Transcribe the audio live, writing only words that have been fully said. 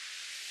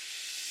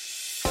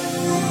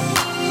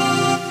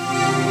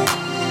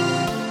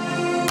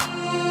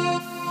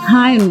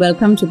Hi and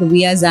welcome to the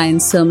We Are Zion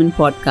Sermon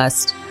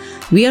Podcast.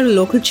 We are a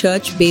local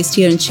church based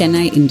here in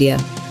Chennai, India.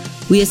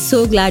 We are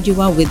so glad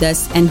you are with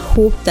us and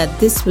hope that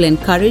this will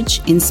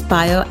encourage,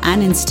 inspire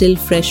and instill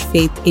fresh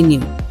faith in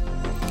you.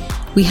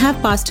 We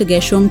have Pastor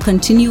Gershom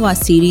continue our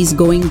series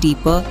Going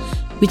Deeper,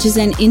 which is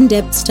an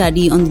in-depth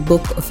study on the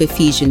book of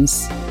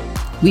Ephesians.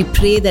 We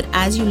pray that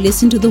as you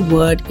listen to the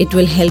word, it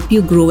will help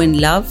you grow in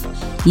love,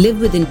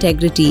 live with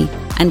integrity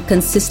and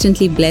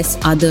consistently bless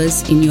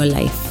others in your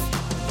life.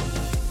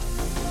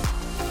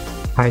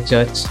 Hi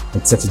church,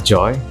 it's such a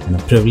joy and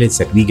a privilege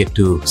that we get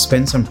to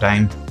spend some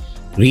time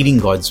reading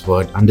God's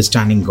word,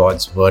 understanding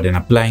God's word and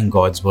applying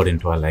God's word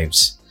into our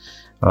lives.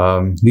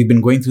 We've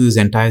been going through this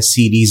entire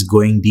series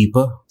Going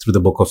Deeper through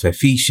the book of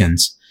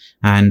Ephesians,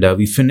 and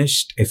we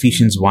finished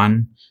Ephesians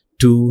 1,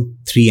 2,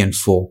 3 and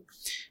 4.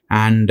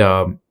 And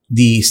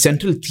the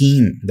central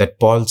theme that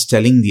Paul's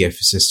telling the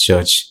Ephesus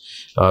church,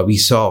 we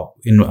saw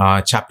in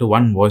chapter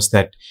 1 was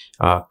that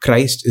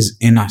Christ is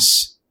in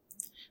us.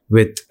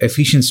 With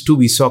Ephesians 2,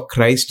 we saw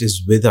Christ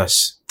is with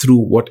us through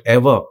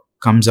whatever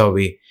comes our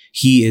way.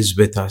 He is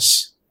with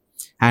us.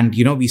 And,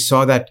 we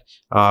saw that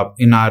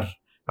in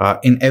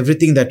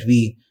everything that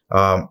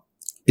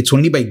it's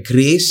only by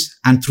grace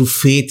and through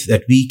faith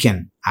that we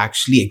can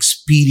actually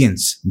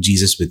experience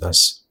Jesus with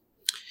us.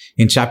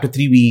 In chapter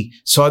 3, we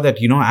saw that,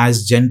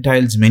 as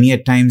Gentiles, many a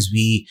times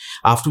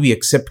after we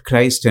accept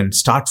Christ and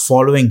start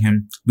following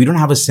Him, we don't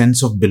have a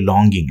sense of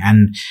belonging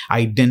and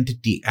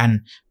identity. And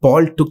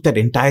Paul took that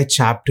entire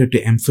chapter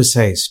to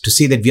emphasize, to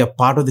say that we are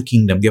part of the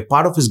kingdom. We are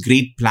part of His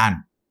great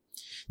plan.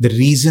 The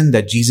reason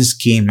that Jesus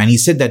came, and he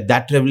said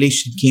that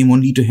revelation came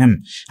only to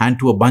him and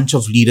to a bunch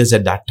of leaders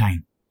at that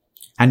time.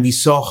 And we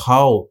saw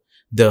how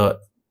the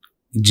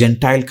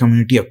Gentile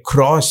community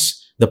across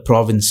the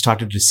province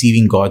started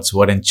receiving God's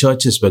word and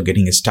churches were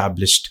getting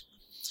established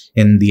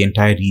in the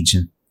entire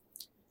region.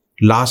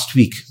 Last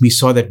week, we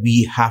saw that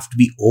we have to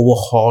be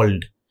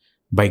overhauled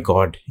by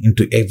God in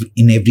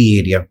every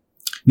area.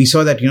 We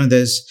saw that,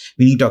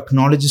 we need to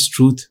acknowledge His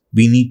truth.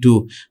 We need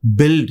to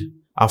build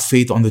our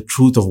faith on the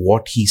truth of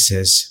what He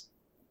says.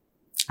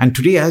 And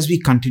today, as we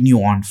continue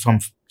on from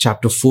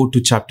chapter 4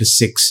 to chapter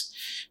 6,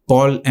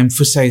 Paul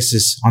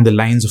emphasizes on the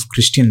lines of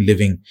Christian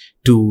living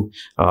to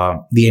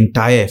the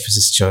entire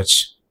Ephesus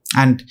church.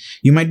 And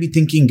you might be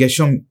thinking,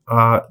 Gershom,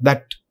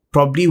 that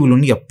probably will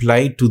only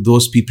apply to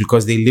those people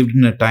because they lived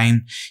in a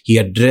time he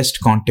addressed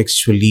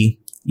contextually.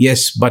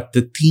 Yes, but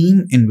the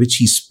theme in which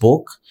he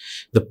spoke,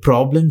 the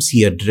problems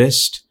he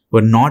addressed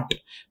were not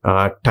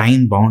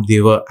time bound.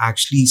 They were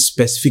actually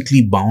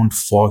specifically bound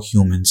for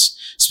humans,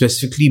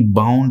 specifically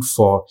bound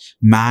for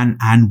man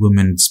and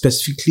women,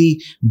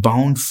 specifically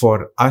bound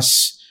for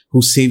us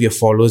who say we are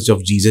followers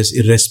of Jesus,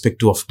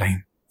 irrespective of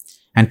time.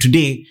 And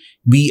today,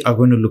 we are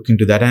going to look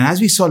into that. And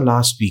as we saw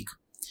last week,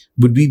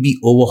 would we be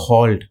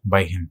overhauled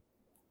by Him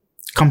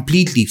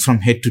completely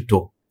from head to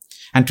toe?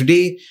 And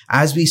today,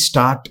 as we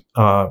start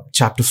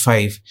chapter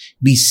 5,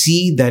 we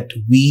see that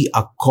we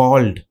are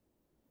called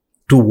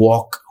to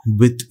walk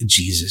with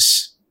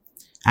Jesus.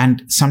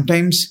 And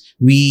sometimes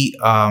we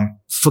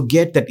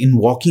forget that in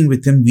walking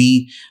with Him,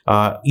 we,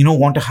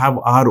 want to have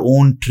our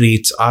own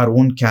traits, our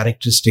own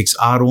characteristics,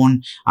 our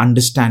own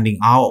understanding,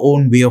 our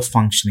own way of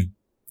functioning.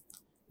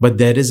 But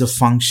there is a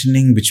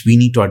functioning which we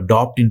need to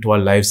adopt into our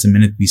lives the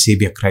minute we say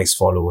we are Christ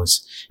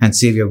followers and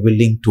say we are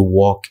willing to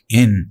walk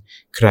in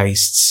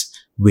Christ's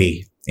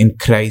way, in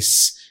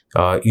Christ's,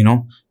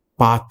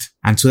 path.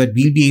 And so that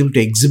we'll be able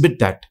to exhibit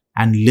that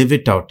and live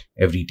it out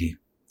every day.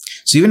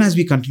 So even as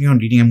we continue on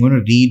reading, I'm going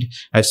to read,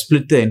 I've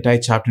split the entire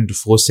chapter into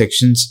 4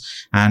 sections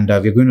and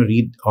we're going to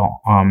read,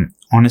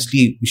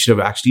 honestly, we should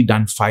have actually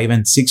done 5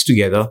 and 6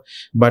 together,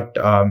 but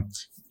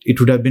it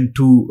would have been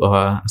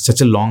such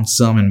a long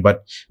sermon,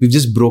 but we've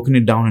just broken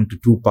it down into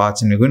 2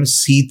 parts and we're going to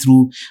see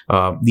through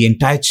the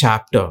entire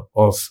chapter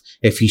of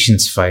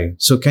Ephesians 5.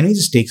 So can we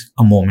just take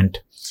a moment?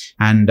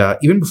 And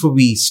even before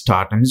we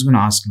start, I'm just going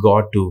to ask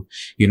God to,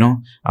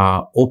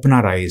 open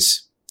our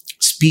eyes,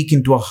 speak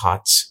into our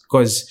hearts,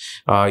 because,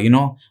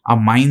 our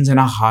minds and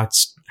our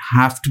hearts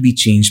have to be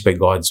changed by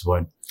God's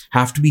word,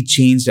 have to be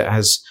changed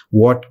as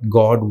what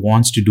God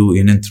wants to do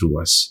in and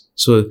through us.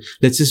 So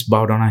let's just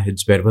bow down our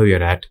heads wherever we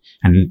are at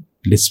and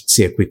let's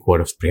say a quick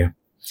word of prayer.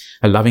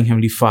 A loving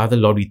Heavenly Father,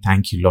 Lord, we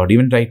thank you, Lord.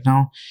 Even right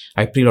now,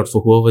 I pray, Lord,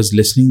 for whoever is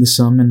listening the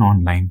sermon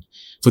online,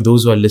 for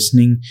those who are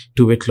listening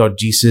to it, Lord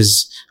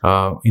Jesus,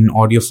 in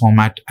audio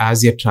format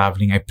as they're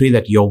traveling, I pray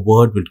that your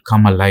word will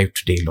come alive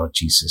today, Lord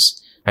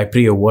Jesus. I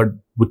pray your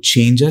word would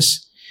change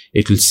us.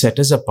 It will set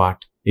us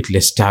apart. It will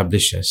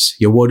establish us.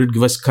 Your word would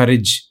give us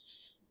courage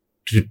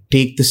to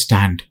take the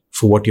stand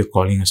for what you're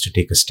calling us to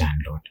take a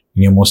stand, Lord.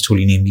 In your most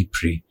holy name we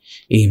pray.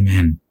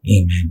 Amen,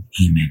 amen,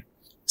 amen.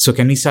 So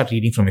can we start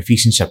reading from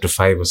Ephesians chapter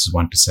 5, verses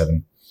 1 to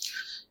 7?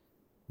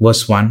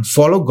 Verse 1,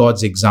 follow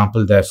God's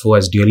example, therefore,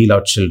 as dearly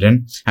loved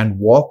children, and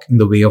walk in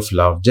the way of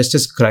love, just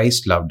as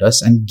Christ loved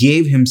us and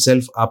gave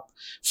Himself up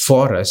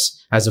for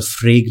us as a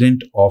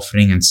fragrant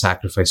offering and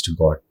sacrifice to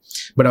God.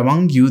 But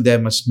among you, there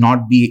must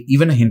not be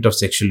even a hint of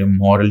sexual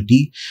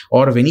immorality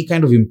or of any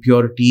kind of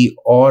impurity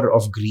or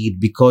of greed,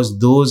 because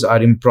those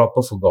are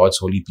improper for God's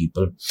holy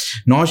people.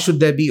 Nor should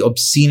there be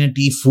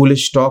obscenity,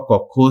 foolish talk,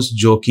 or coarse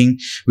joking,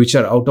 which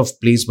are out of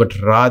place, but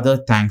rather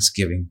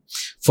thanksgiving.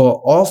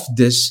 For of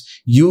this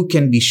you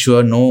can be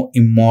sure, no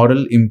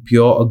immoral,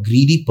 impure, or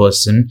greedy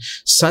person,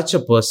 such a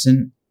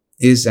person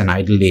is an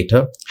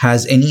idolater,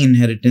 has any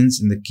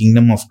inheritance in the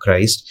kingdom of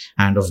Christ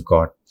and of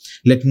God.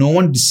 Let no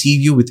one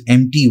deceive you with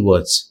empty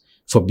words,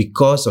 for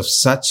because of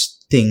such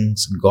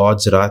things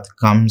God's wrath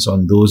comes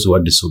on those who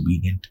are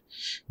disobedient.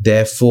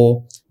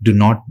 Therefore, do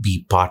not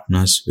be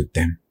partners with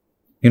them.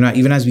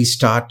 Even as we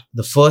start,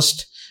 the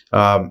first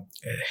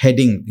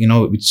heading,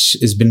 which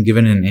has been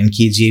given in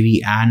NKJV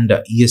and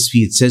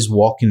ESV, it says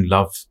walk in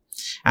love.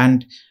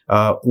 And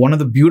one of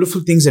the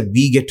beautiful things that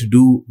we get to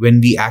do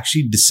when we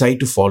actually decide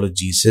to follow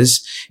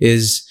Jesus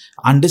is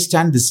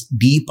understand this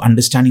deep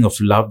understanding of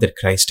love that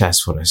Christ has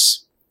for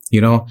us.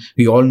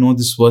 We all know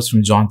this verse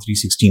from John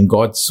 3:16.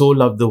 God so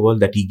loved the world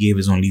that he gave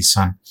his only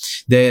son.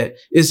 There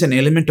is an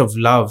element of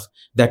love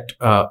that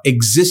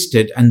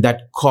existed and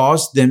that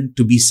caused them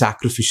to be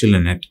sacrificial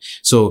in it.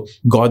 So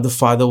God the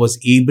Father was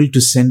able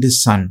to send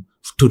his son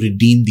to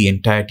redeem the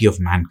entirety of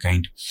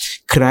mankind.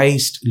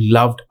 Christ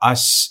loved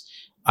us,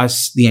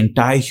 the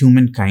entire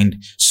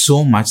humankind,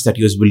 so much that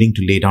he was willing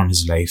to lay down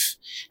his life.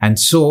 And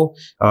so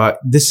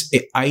this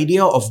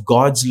idea of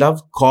God's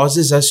love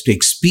causes us to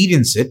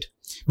experience it,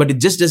 but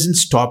it just doesn't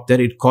stop there.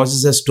 It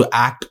causes us to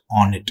act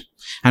on it.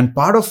 And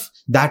part of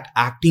that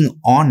acting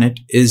on it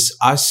is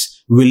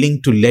us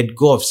willing to let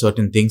go of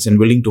certain things and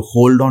willing to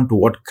hold on to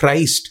what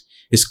Christ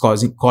is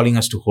calling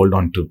us to hold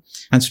on to.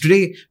 And so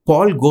today,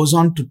 Paul goes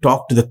on to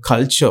talk to the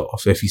culture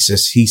of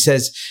Ephesus. He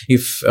says,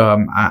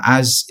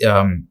 as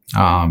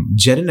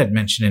Jaren had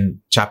mentioned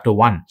in chapter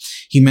 1,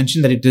 he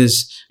mentioned that it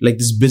is like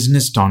this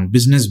business town,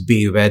 business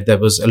bay, where there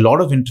was a lot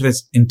of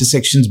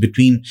intersections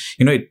between,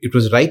 it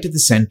was right at the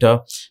center.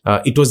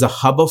 It was a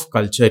hub of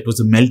culture. It was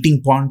a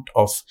melting point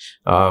of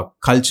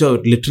culture,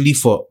 literally,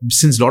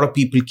 since a lot of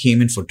people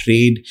came in for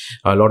trade,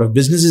 a lot of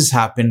businesses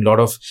happened, a lot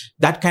of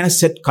that kind of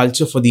set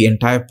culture for the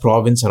entire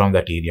province around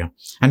that area.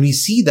 And we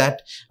see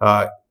that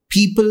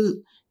people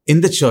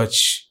in the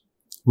church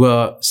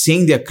were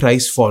saying they are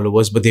Christ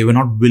followers, but they were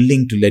not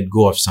willing to let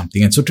go of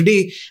something. And so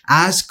today,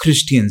 as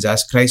Christians,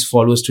 as Christ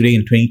followers today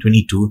in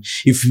 2022,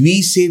 if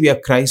we say we are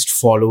Christ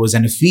followers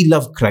and if we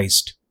love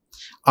Christ,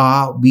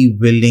 are we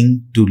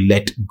willing to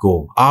let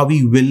go? Are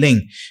we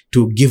willing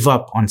to give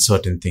up on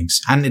certain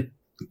things? And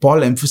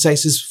Paul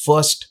emphasizes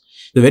first,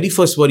 the very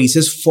first word, he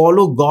says,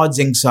 follow God's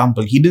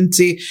example. He didn't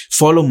say,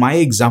 follow my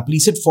example. He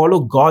said, follow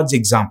God's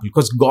example,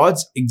 because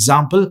God's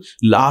example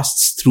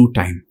lasts through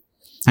time.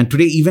 And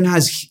today, even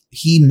as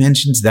he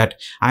mentions that,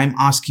 I'm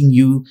asking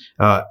you,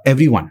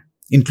 everyone,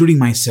 including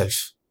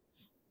myself,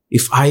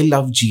 if I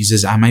love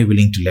Jesus, am I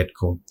willing to let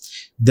go?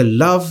 The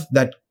love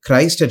that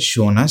Christ had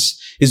shown us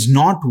is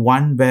not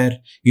one where,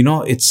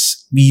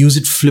 we use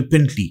it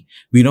flippantly,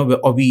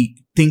 or we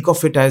think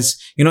of it as,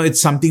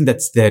 it's something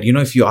that's there.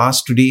 If you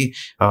ask today,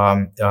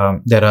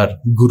 there are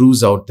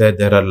gurus out there,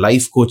 there are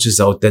life coaches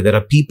out there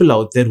are people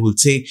out there who will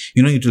say,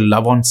 you need to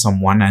love on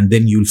someone and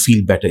then you'll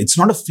feel better. It's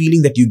not a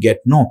feeling that you get.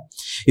 No,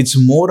 it's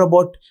more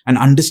about an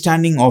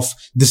understanding of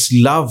this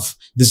love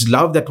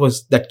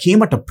that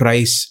came at a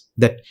price,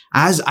 that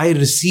as I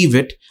receive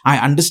it, I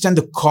understand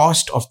the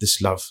cost of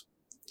this love.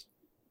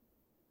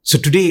 So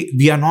today,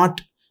 we are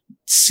not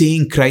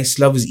saying Christ's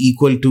love is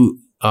equal to,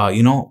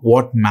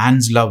 what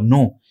man's love.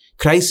 No,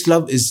 Christ's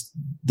love is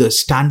the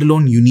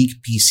standalone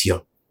unique piece here.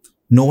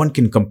 No one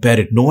can compare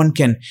it. No one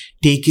can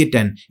take it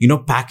and,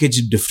 package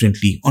it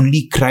differently.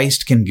 Only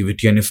Christ can give it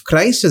to you. And if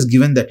Christ has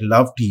given that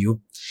love to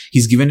you,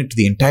 he's given it to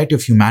the entirety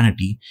of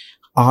humanity.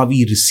 Are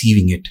we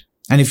receiving it?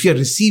 And if you're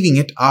receiving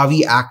it, are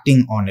we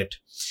acting on it?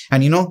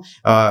 And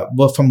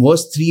from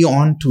verse 3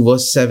 on to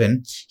verse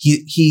 7,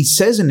 he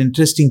says an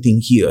interesting thing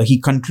here. He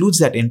concludes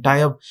that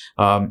entire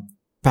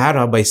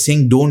para by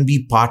saying, don't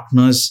be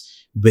partners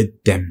with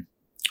them.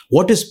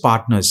 What is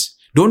partners?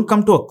 Don't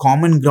come to a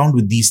common ground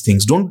with these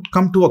things. Don't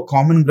come to a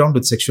common ground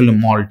with sexual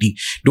immorality.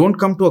 Don't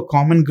come to a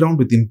common ground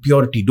with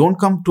impurity. Don't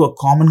come to a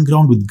common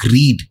ground with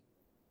greed.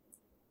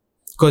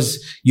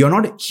 Because you're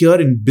not here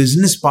in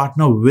business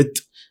partner with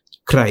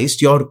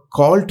Christ. You're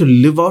called to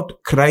live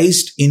out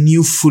Christ in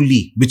you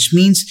fully, which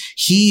means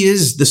he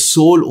is the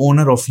sole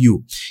owner of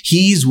you.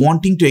 He is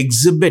wanting to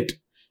exhibit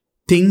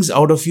things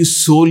out of you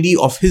solely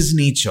of his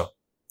nature.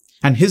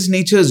 And his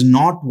nature is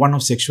not one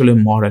of sexual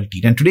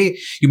immorality. And today,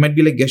 you might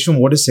be like, Geshem,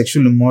 what is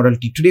sexual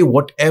immorality? Today,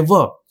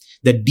 whatever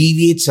that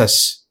deviates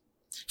us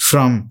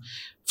from,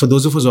 for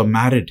those of us who are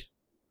married,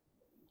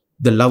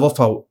 the love of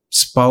our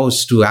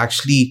spouse to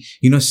actually,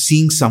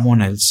 seeing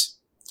someone else.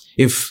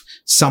 If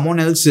someone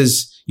else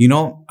is,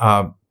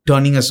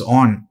 turning us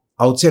on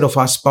outside of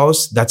our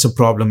spouse, that's a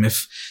problem.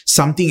 If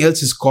something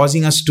else is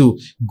causing us to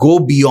go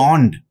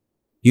beyond,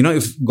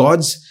 if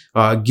God's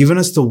given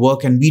us the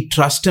work and we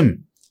trust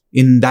him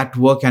in that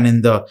work and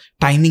in the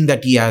timing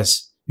that he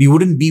has, We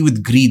wouldn't be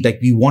with greed, like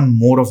we want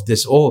more of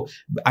this. Oh,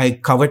 I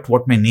covet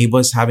what my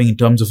neighbor's having in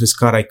terms of his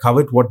car. I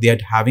covet what they're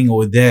having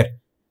over there.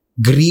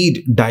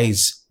 Greed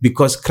dies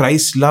because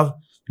Christ's love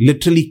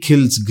literally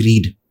kills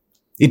greed.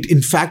 It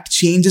in fact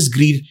changes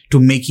greed to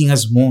making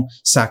us more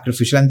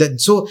sacrificial. And then,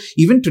 so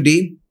even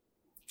today,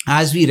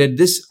 as we read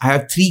this, I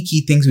have 3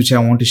 key things which I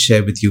want to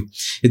share with you.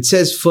 It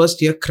says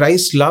first here,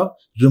 Christ's love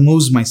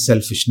removes my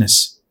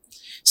selfishness.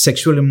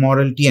 Sexual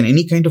immorality and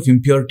any kind of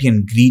impurity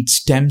and greed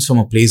stems from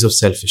a place of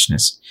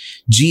selfishness.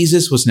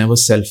 Jesus was never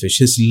selfish.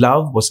 His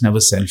love was never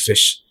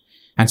selfish.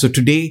 And so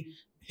today,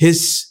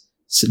 his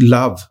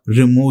love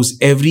removes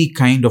every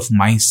kind of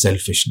my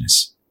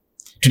selfishness.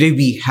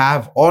 Today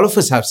all of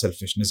us have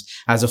selfishness.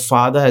 As a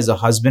father, as a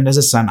husband, as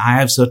a son, I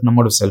have certain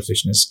amount of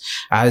selfishness.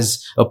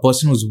 As a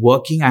person who's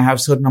working, I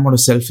have certain amount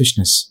of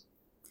selfishness.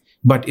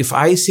 But if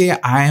I say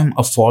I am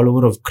a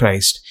follower of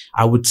Christ,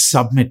 I would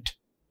submit.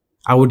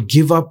 I would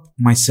give up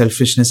my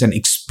selfishness and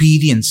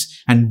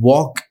experience and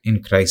walk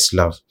in Christ's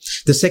love.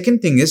 The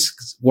second thing is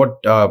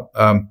what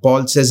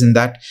Paul says in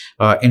that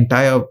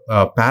entire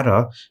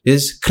para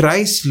is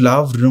Christ's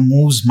love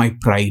removes my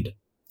pride.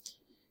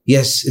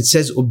 Yes, it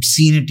says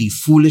obscenity,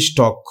 foolish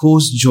talk,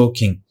 coarse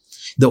joking.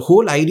 The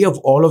whole idea of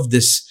all of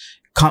this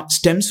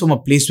stems from a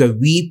place where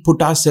we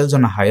put ourselves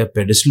on a higher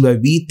pedestal, where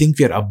we think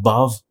we are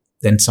above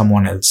than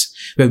someone else,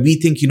 where we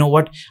think, you know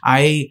what,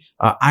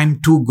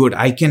 I'm too good.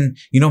 I can,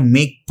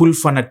 pull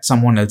fun at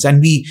someone else.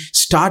 And we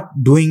start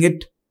doing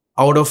it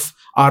out of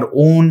our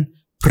own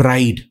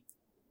pride.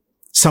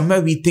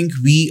 Somewhere we think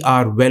we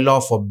are well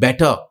off or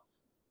better,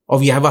 or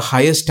we have a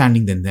higher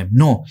standing than them.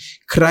 No,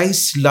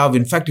 Christ's love.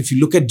 In fact, if you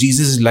look at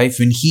Jesus' life,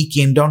 when he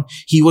came down,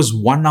 he was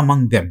one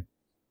among them.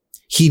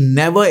 He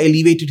never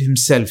elevated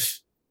himself.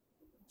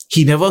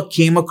 He never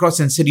came across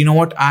and said, you know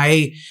what,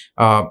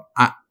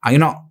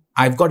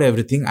 I've got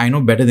everything. I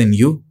know better than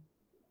you.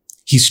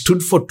 He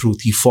stood for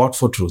truth. He fought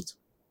for truth.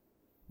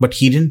 But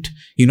he didn't,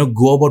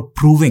 go about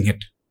proving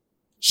it.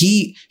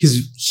 He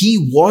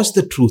was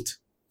the truth.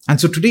 And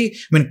so today,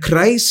 when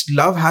Christ's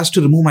love has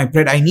to remove my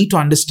pride, I need to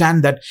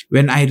understand that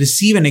when I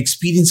receive and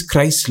experience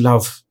Christ's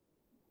love,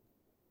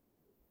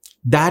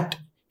 that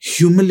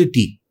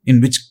humility in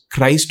which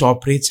Christ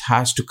operates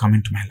has to come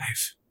into my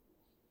life.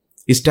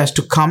 It has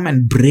to come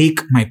and break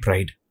my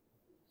pride.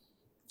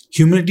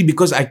 Humility,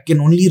 because I can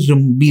only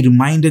be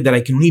reminded that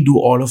I can only do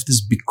all of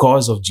this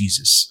because of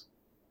Jesus.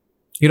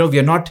 We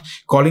are not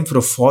calling for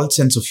a false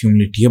sense of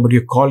humility, but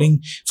we're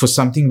calling for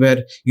something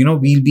where, we'll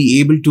be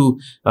able to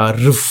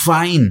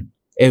refine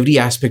every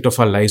aspect of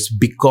our lives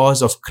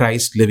because of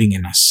Christ living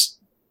in us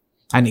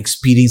and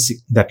experiencing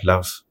that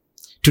love.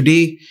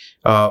 Today,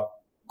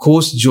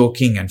 coarse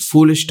joking and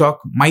foolish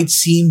talk might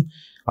seem,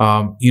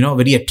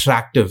 very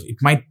attractive. It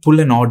might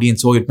pull an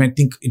audience, or it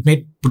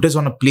might put us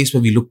on a place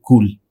where we look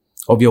cool,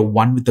 or we are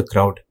one with the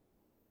crowd.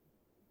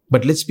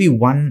 But let's be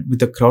one with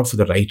the crowd for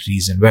the right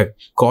reason, where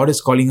God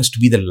is calling us to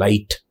be the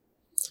light,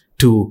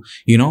 to,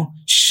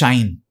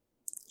 shine.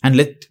 And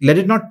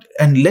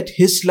let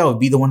his love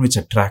be the one which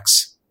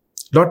attracts.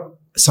 Not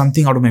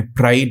something out of my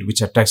pride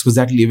which attracts, because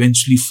that will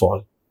eventually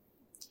fall.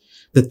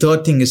 The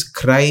third thing is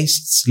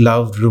Christ's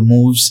love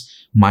removes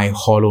my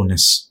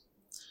hollowness.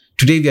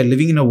 Today we are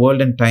living in a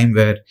world and time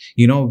where,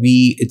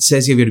 it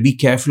says here we have to be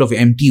careful of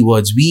empty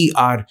words. We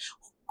are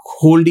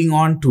holding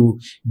on to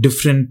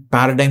different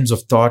paradigms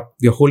of thought.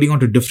 We are holding on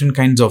to different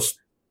kinds of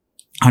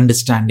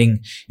understanding,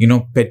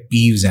 pet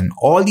peeves and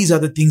all these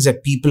other things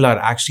that people are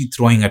actually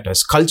throwing at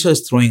us. Culture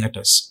is throwing at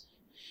us.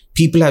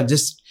 People have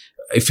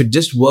if it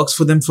just works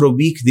for them for a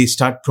week, they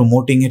start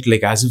promoting it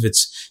like as if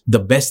it's the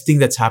best thing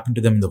that's happened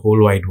to them in the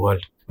whole wide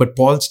world. But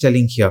Paul's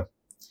telling here,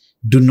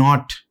 do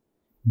not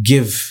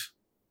give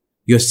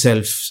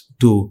yourself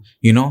to,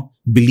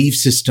 belief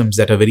systems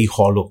that are very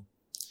hollow.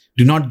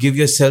 Do not give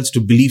yourselves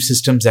to belief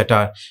systems that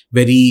are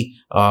very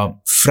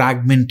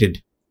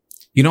fragmented.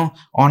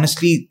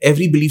 Honestly,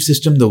 every belief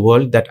system in the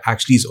world that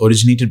actually is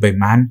originated by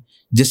man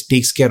just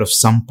takes care of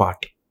some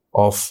part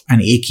of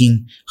an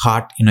aching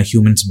heart in a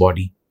human's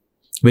body.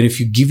 Where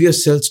if you give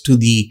yourselves to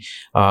the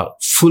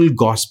full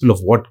gospel of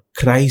what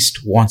Christ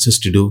wants us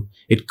to do,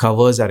 it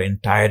covers our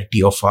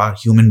entirety of our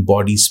human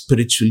body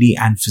spiritually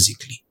and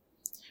physically.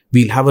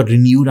 We'll have a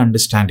renewed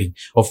understanding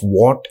of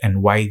what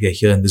and why we are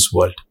here in this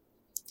world.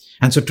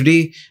 And so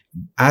today,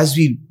 as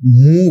we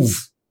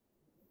move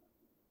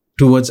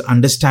towards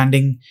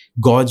understanding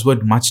God's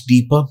word much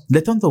deeper,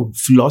 let not the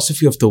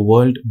philosophy of the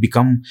world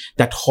become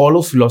that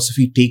hollow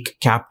philosophy take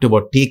captive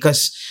or take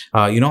us,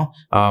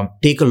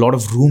 take a lot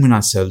of room in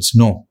ourselves.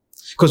 No.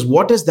 Because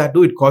what does that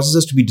do? It causes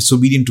us to be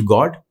disobedient to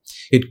God.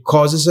 It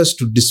causes us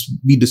to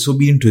be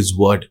disobedient to his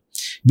word.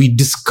 We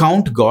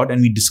discount God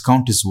and we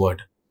discount his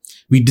word.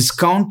 We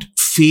discount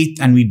faith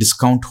and we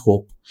discount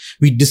hope.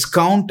 We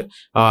discount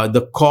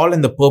the call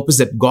and the purpose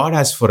that God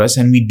has for us,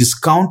 and we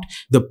discount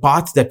the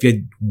path that we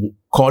are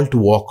called to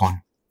walk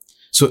on.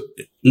 So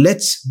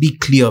let's be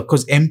clear,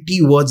 because empty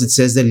words, it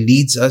says, that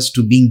leads us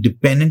to being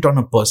dependent on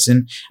a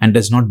person and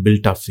does not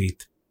build our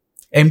faith.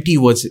 Empty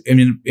words,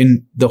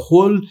 in the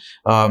whole,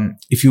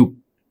 if you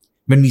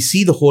When we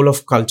see the whole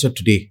of culture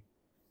today,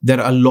 there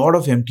are a lot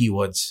of empty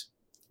words.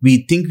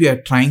 We think we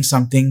are trying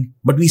something,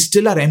 but we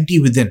still are empty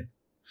within.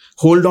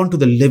 Hold on to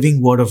the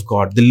living word of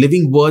God, the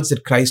living words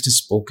that Christ has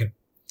spoken,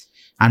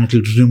 and it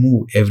will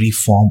remove every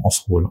form of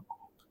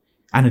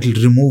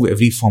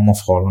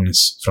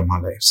hollowness from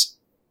our lives.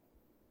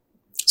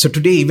 So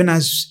today, even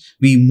as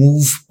we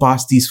move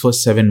past these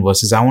first 7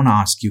 verses, I want to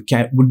ask you,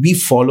 would we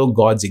follow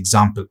God's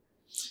example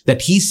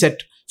that He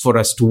set for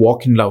us to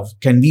walk in love?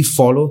 Can we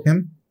follow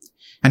Him?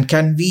 And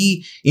can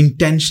we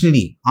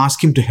intentionally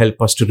ask Him to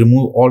help us to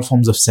remove all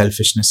forms of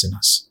selfishness in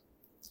us?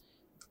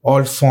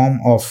 All form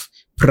of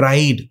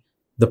pride,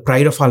 the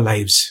pride of our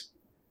lives,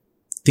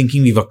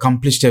 thinking we've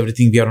accomplished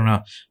everything, we are on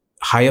a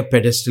higher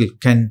pedestal.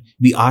 Can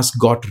we ask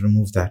God to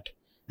remove that?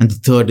 And the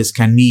third is,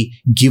 can we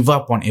give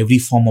up on every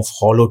form of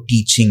hollow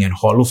teaching and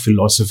hollow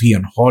philosophy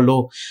and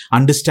hollow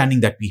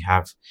understanding that we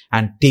have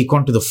and take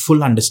on to the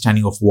full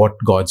understanding of what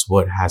God's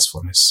word has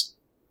for us?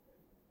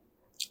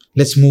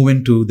 Let's move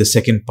into the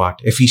second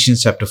part,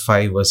 Ephesians chapter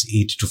 5, verse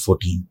 8 to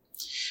 14.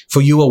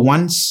 For you were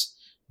once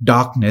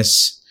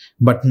darkness,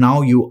 but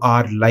now you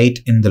are light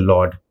in the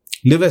Lord.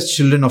 Live as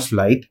children of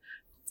light,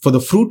 for the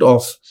fruit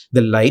of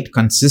the light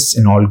consists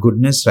in all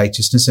goodness,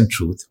 righteousness, and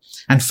truth.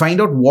 And find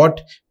out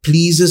what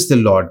pleases the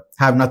Lord.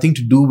 Have nothing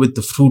to do with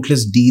the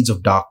fruitless deeds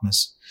of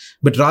darkness,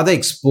 but rather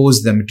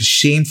expose them. It is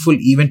shameful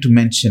even to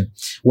mention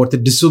what the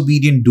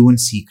disobedient do in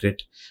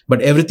secret.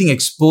 But everything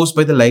exposed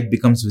by the light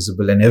becomes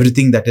visible, and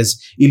everything that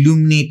is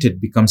illuminated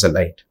becomes a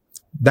light.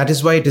 That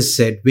is why it is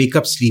said, wake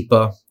up,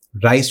 sleeper,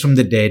 rise from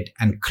the dead,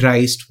 and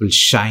Christ will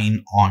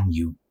shine on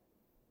you.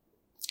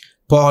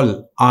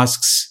 Paul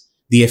asks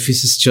the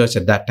Ephesus church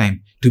at that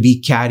time to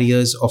be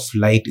carriers of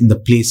light in the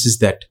places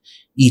that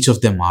each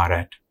of them are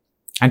at.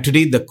 And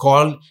today the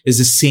call is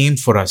the same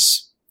for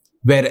us.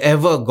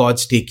 Wherever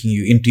God's taking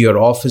you, into your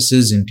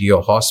offices, into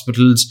your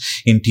hospitals,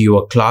 into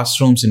your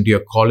classrooms, into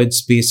your college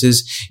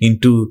spaces,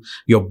 into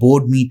your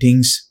board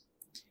meetings,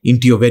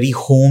 into your very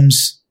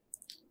homes,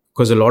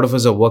 because a lot of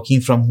us are working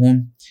from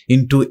home,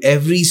 into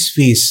every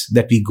space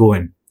that we go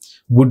in,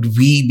 would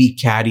we be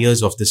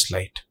carriers of this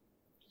light?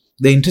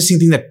 The interesting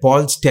thing that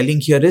Paul's telling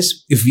here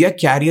is, if we are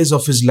carriers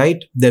of His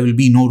light, there will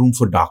be no room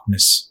for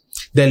darkness.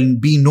 There will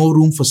be no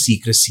room for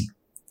secrecy.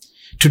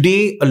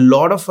 Today, a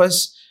lot of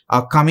us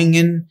are coming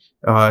in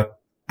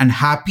and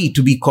happy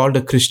to be called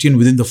a Christian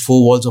within the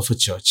 4 walls of a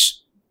church.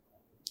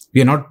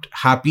 We are not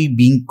happy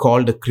being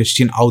called a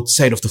Christian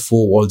outside of the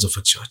 4 walls of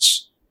a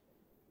church.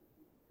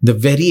 The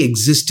very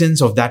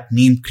existence of that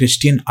name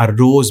Christian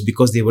arose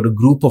because they were a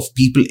group of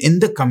people in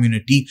the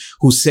community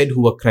who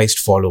were Christ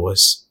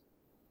followers.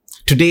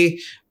 Today,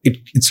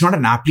 it's not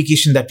an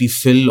application that we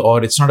fill,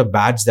 or it's not a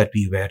badge that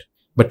we wear,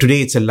 but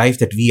today it's a life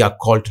that we are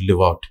called to live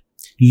out.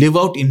 Live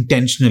out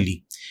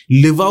intentionally.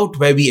 Live out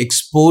where we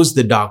expose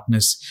the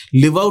darkness.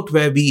 Live out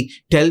where we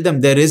tell them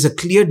there is a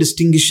clear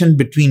distinction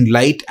between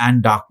light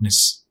and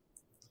darkness.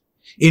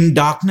 In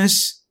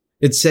darkness,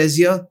 it says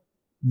here,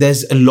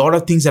 there's a lot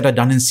of things that are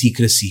done in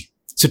secrecy.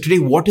 So today,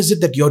 what is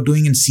it that you're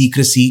doing in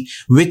secrecy,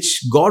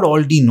 which God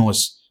already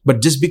knows?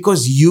 But just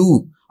because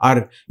you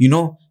are,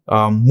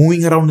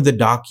 moving around in the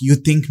dark, you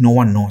think no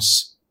one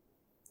knows.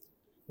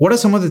 What are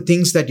some of the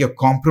things that you're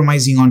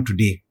compromising on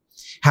today?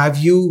 Have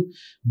you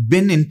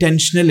been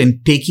intentional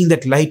in taking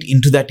that light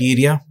into that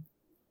area?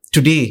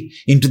 Today,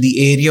 into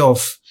the area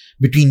of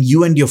between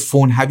you and your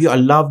phone, have you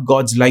allowed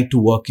God's light to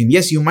work in?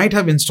 Yes, you might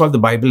have installed the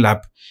Bible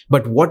app,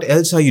 but what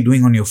else are you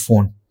doing on your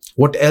phone?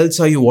 What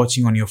else are you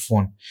watching on your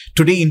phone?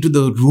 Today, into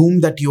the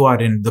room that you are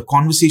in, the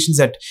conversations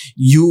that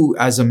you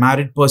as a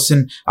married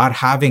person are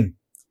having,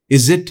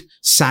 is it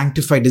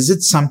sanctified? Is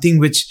it something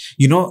which,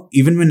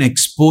 even when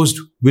exposed,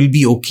 will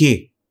be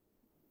okay?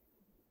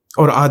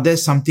 Or are there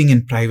something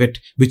in private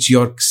which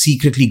you're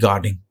secretly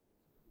guarding?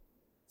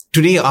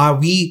 Today, are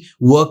we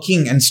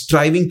working and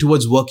striving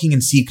towards working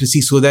in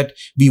secrecy so that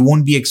we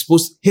won't be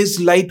exposed? His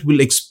light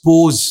will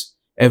expose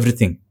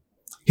everything.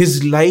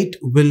 His light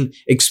will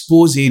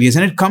expose areas.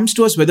 And it comes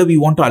to us whether we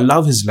want to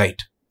allow His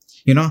light.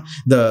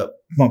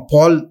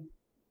 Paul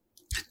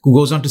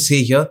goes on to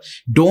say here,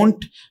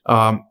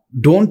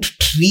 don't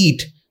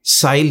treat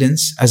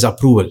silence as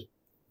approval.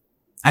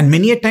 And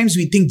many a times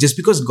we think just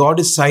because God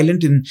is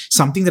silent in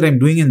something that I'm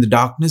doing in the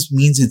darkness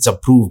means it's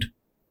approved.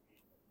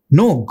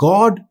 No,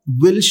 God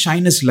will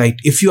shine His light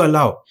if you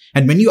allow.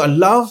 And when you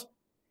allow,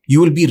 you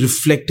will be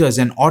reflectors,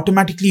 and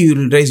automatically you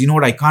will realize,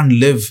 I can't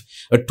live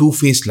a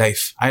two-faced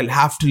life. I'll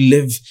have to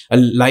live a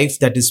life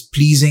that is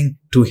pleasing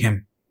to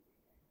Him.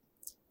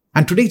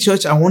 And today,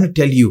 church, I want to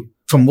tell you,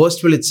 from verse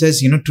 12, it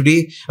says,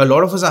 today, a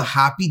lot of us are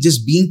happy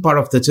just being part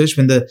of the church.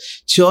 When the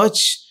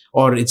church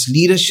or its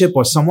leadership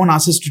or someone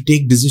asks us to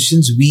take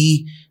decisions,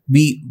 we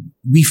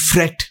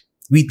fret.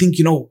 We think,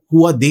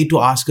 who are they to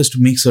ask us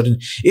to make certain?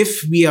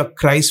 If we are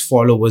Christ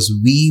followers,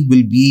 we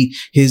will be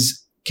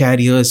His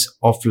carriers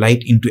of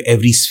light into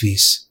every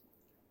space.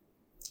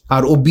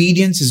 Our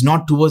obedience is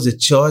not towards a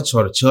church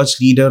or a church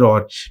leader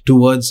or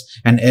towards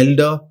an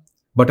elder,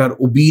 but our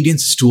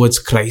obedience is towards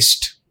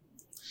Christ.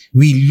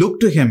 We look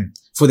to Him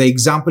for the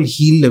example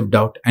he lived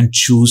out and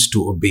choose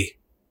to obey.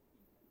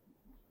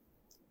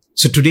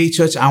 So today,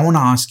 church, I want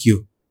to ask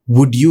you,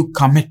 would you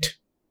commit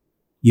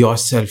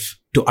yourself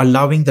to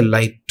allowing the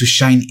light to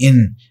shine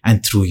in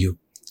and through you?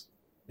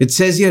 It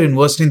says here in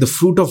verse 9, the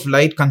fruit of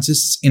light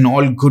consists in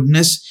all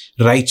goodness,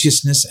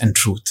 righteousness, and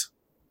truth.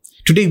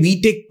 Today,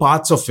 we take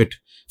parts of it.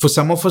 For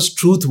some of us,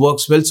 truth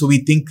works well. So we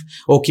think,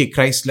 okay,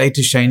 Christ's light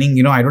is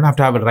shining. I don't have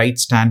to have a right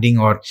standing,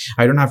 or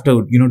I don't have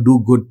to,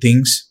 do good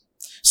things.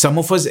 Some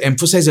of us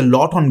emphasize a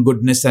lot on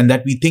goodness, and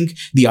that we think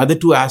the other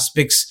two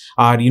aspects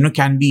are,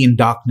 can be in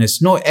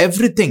darkness. No,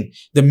 everything.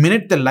 The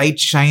minute the light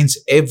shines,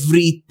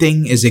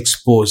 everything is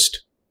exposed.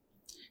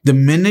 The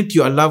minute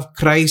you allow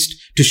Christ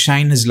to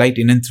shine his light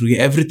in and through you,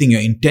 everything,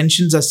 your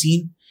intentions are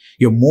seen,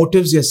 your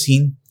motives are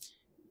seen,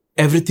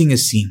 everything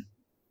is seen.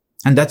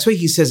 And that's why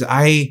he says,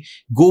 I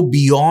go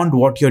beyond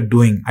what you're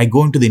doing. I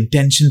go into the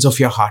intentions of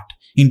your heart,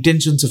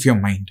 intentions of your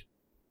mind.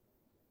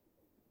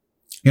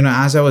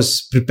 As I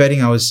was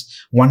preparing, I was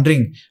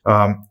wondering,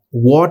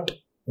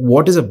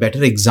 what is a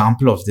better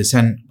example of this?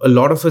 And a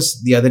lot of us,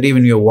 the other day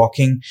when we were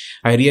walking,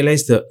 I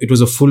realized that it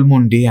was a full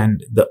moon day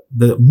and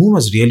the moon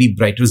was really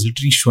bright. It was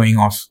literally showing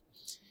off.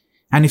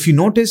 And if you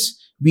notice,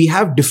 we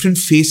have different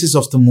phases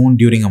of the moon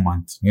during a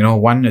month.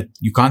 One,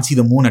 you can't see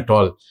the moon at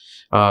all.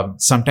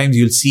 Sometimes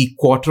you'll see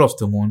quarter of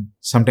the moon.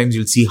 Sometimes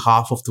you'll see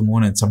half of the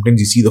moon, and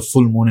sometimes you see the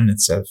full moon in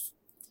itself.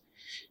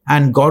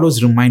 And God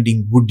was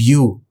reminding, would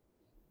you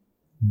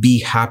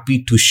be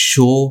happy to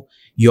show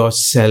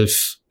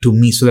yourself to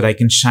me so that I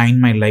can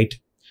shine my light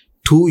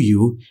to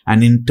you,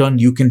 and in turn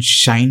you can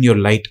shine your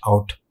light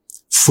out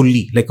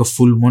fully like a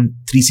full moon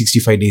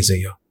 365 days a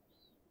year.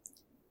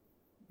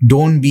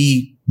 Don't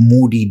be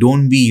moody.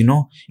 Don't be,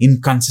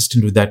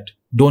 inconsistent with that.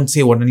 Don't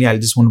say, only I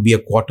just want to be a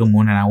quarter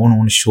moon and I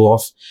want to show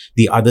off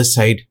the other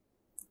side.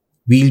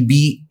 We'll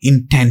be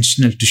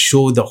intentional to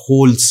show the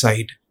whole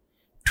side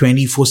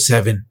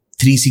 24/7,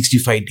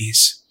 365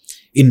 days,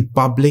 in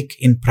public,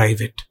 in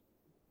private.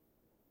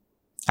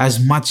 As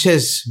much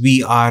as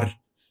we are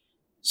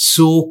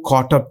so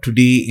caught up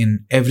today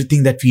in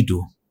everything that we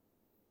do,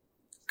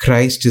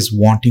 Christ is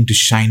wanting to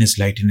shine his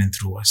light in and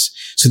through us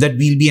so that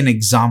we'll be an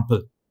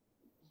example.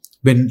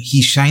 When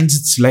he shines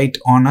its light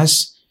on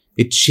us,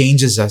 it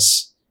changes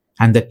us,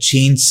 and that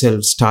change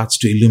self starts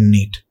to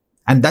illuminate.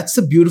 And that's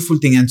the beautiful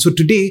thing. And so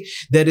today,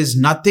 there is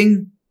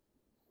nothing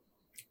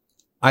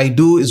I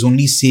do is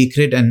only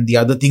sacred, and the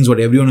other things,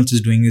 what everyone else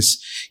is doing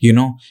is,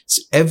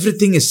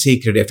 everything is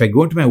sacred. If I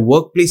go into my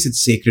workplace,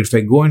 it's sacred. If I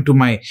go into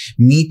my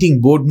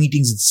board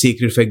meetings, it's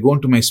sacred. If I go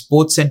into my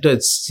sports center,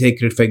 it's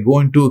sacred. If I go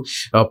into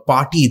a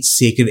party, it's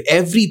sacred.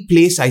 Every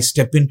place I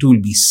step into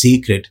will be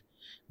sacred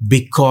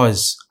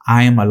because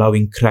I am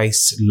allowing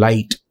Christ's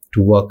light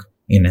to work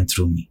in and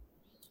through me.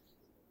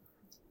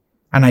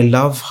 And I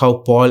love how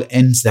Paul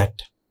ends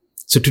that.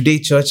 So today,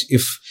 church,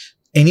 if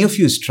any of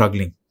you is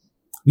struggling,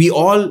 we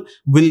all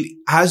will,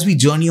 as we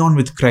journey on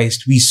with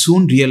Christ, we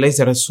soon realize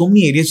there are so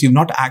many areas we've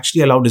not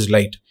actually allowed his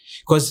light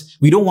because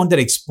we don't want that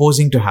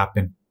exposing to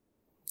happen.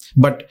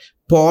 But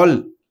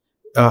Paul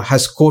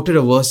has quoted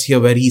a verse here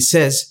where he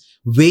says,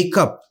 wake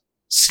up,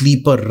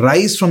 sleeper,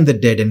 rise from the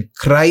dead, and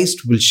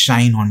Christ will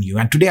shine on you.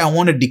 And today I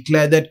want to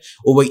declare that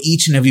over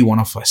each and every one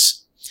of us.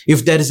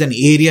 If there is an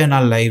area in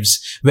our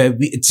lives where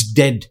it's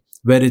dead,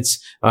 where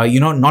it's,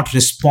 not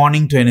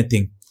responding to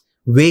anything,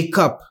 wake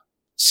up,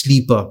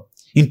 sleeper,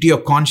 into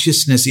your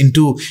consciousness,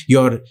 into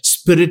your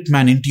spirit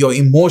man, into your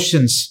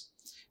emotions.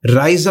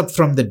 Rise up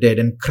from the dead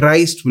and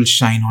Christ will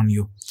shine on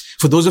you.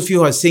 For those of you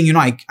who are saying,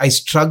 I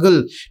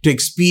struggle to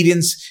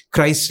experience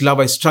Christ's love.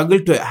 I struggle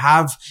to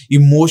have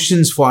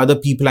emotions for other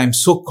people. I'm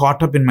so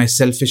caught up in my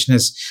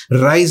selfishness.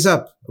 Rise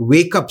up,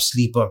 wake up,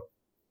 sleeper,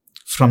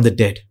 from the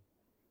dead.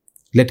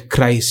 Let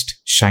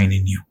Christ shine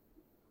in you.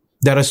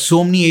 There are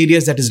so many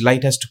areas that his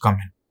light has to come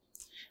in.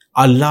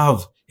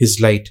 Allow his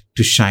light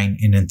to shine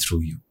in and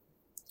through you.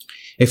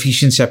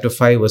 Ephesians chapter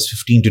 5 verse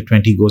 15 to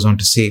 20 goes on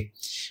to say,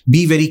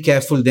 be very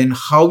careful then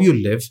how you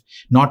live,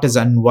 not as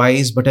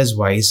unwise but as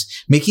wise,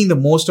 making the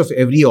most of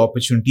every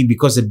opportunity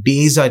because the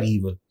days are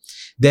evil.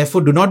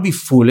 Therefore do not be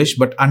foolish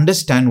but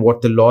understand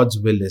what the Lord's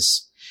will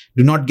is.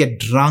 Do not get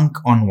drunk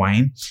on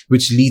wine,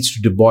 which leads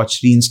to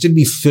debauchery. Instead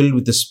be filled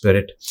with the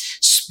Spirit,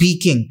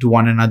 speaking to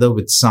one another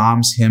with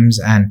psalms, hymns,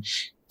 and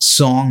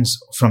songs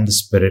from the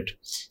Spirit.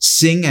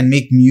 Sing and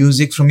make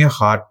music from your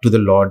heart to the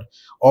Lord,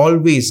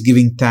 always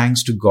giving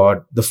thanks to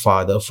God the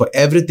Father for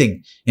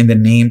everything in the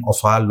name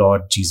of our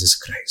Lord Jesus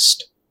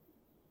Christ.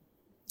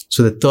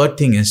 So the third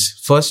thing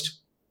is, first,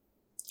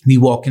 we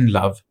walk in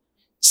love.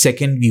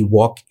 Second, we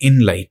walk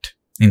in light,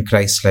 in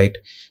Christ's light.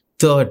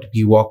 Third,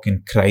 we walk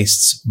in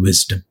Christ's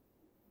wisdom.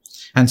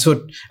 And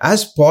so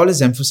as Paul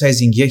is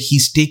emphasizing here,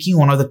 he's taking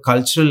one of the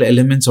cultural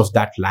elements of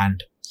that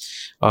land.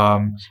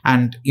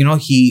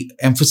 He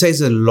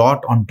emphasizes a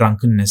lot on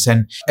drunkenness.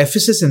 And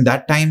Ephesus in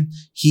that time,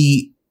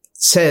 he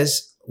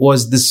says,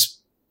 was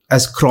this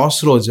as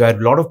crossroads where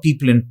a lot of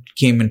people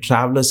came in,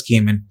 travelers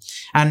came in,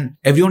 and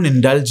everyone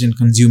indulged in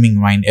consuming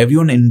wine.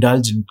 Everyone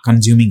indulged in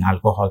consuming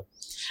alcohol.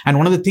 And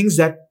one of the things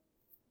that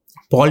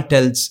Paul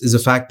tells is the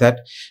fact that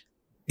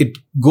it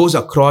goes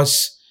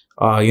across,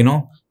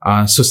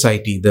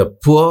 society. The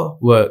poor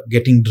were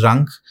getting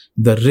drunk,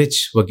 the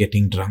rich were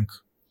getting drunk.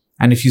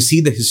 And if you see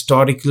the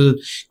historical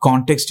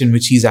context in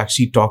which he's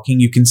actually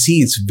talking, you can see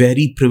it's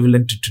very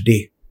prevalent to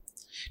today.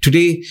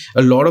 Today,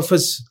 a lot of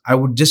us, I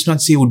would just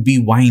not say it would be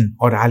wine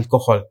or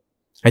alcohol.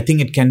 I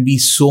think it can be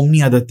so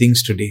many other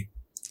things today.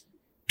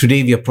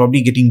 Today, we are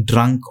probably getting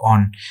drunk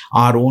on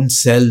our own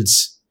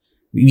selves.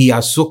 We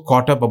are so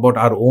caught up about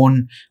our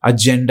own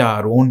agenda,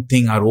 our own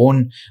thing, our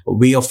own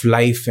way of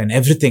life and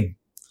everything.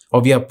 Or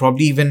we are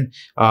probably even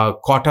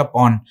caught up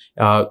on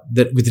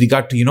with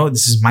regard to,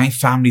 this is my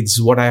family, this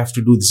is what I have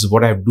to do, this is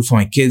what I have to do for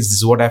my kids, this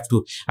is what I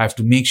have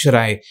to make sure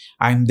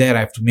I'm there, I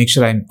have to make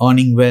sure I'm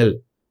earning well.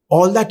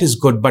 All that is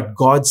good, but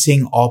God's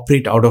saying,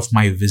 operate out of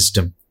my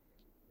wisdom.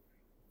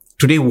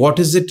 Today, what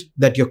is it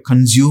that you're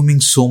consuming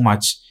so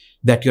much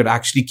that you're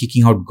actually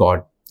kicking out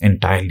God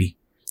entirely?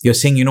 You're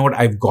saying, you know what,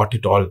 I've got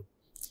it all.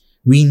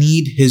 We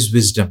need his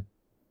wisdom.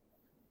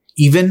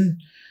 Even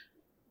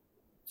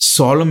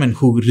Solomon,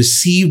 who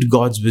received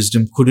God's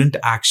wisdom, couldn't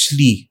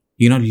actually,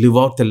 live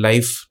out the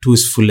life to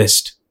his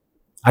fullest.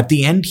 At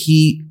the end,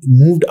 he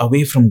moved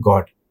away from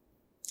God.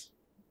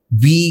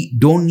 We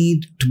don't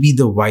need to be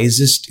the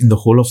wisest in the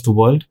whole of the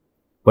world,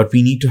 but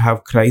we need to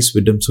have Christ's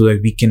wisdom so that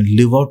we can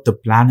live out the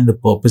plan and the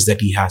purpose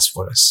that he has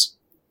for us.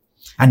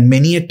 And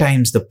many a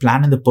times, the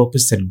plan and the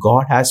purpose that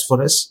God has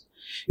for us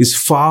is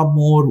far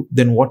more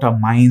than what our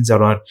minds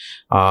or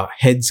our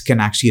heads can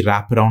actually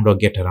wrap around or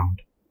get around.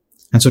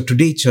 And so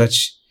today,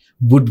 church,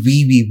 would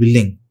we be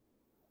willing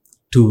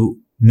to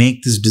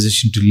make this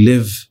decision to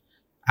live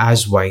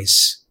as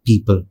wise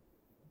people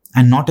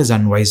and not as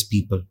unwise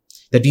people?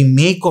 That we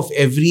make of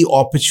every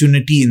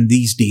opportunity in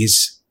these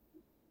days.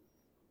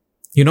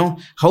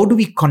 How do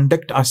we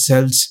conduct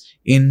ourselves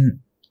in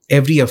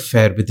every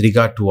affair with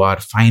regard to our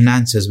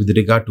finances, with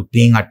regard to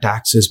paying our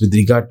taxes, with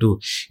regard to,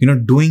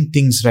 doing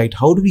things right?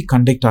 How do we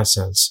conduct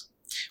ourselves?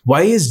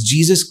 Why is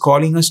Jesus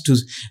calling us to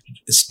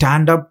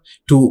stand up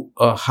to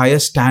a higher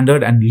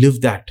standard and live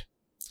that?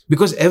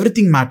 Because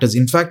everything matters.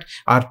 In fact,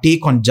 our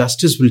take on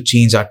justice will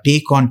change. Our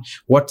take on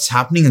what's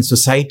happening in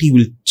society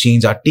will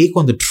change. Our take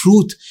on the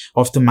truth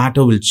of the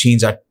matter will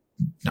change.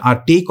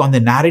 Our take on the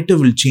narrative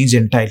will change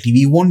entirely.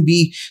 We won't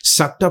be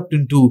sucked up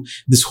into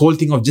this whole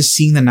thing of just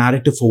seeing the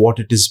narrative for what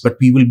it is, but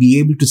we will be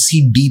able to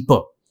see deeper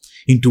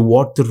into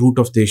what the root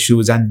of the issue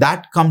is. And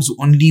that comes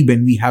only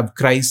when we have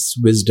Christ's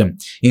wisdom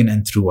in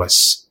and through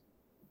us.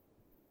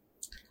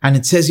 And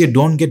it says here,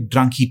 don't get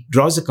drunk. He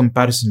draws a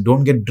comparison.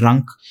 Don't get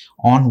drunk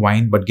on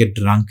wine, but get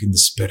drunk in the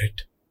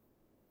Spirit.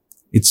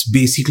 It's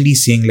basically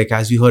saying, like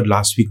as we heard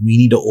last week, we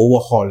need an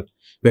overhaul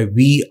where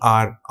we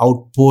are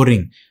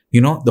outpouring.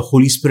 The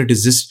Holy Spirit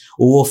is just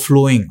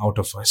overflowing out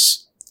of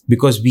us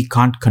because we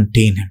can't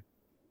contain him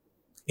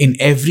in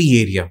every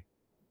area.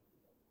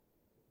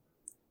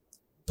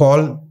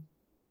 Paul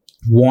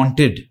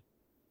wanted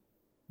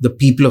the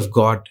people of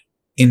God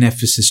in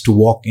Ephesus to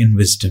walk in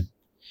wisdom.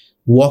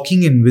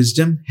 Walking in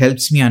wisdom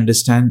helps me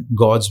understand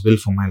God's will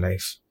for my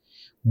life.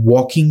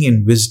 Walking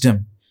in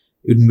wisdom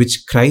in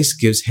which Christ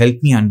gives help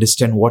me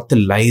understand what the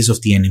lies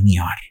of the enemy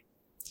are.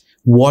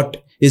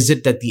 What is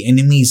it that the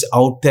enemy is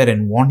out there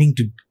and wanting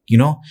to,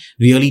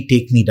 really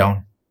take me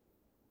down?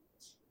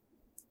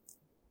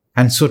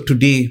 And so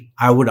today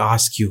I would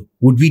ask you,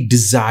 would we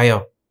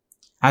desire,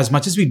 as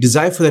much as we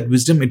desire for that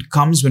wisdom, it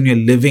comes when we are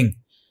living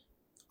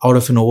out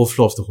of an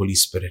overflow of the Holy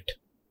Spirit.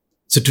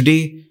 So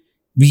today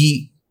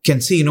we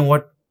can say, you know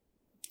what,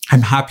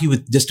 I'm happy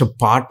with just a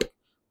part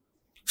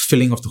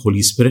filling of the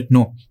Holy Spirit.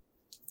 No.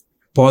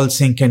 Paul's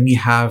saying, can we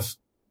have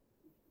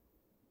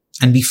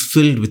and be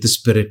filled with the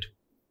Spirit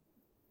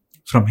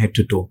from head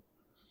to toe?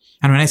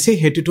 And when I say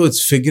head to toe,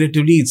 it's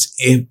figuratively,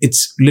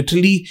 it's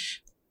literally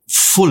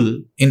full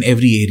in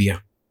every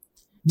area.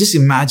 Just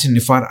imagine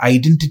if our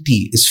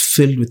identity is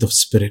filled with the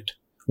Spirit,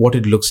 what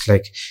it looks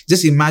like.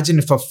 Just imagine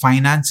if our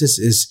finances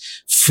is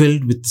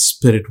filled with the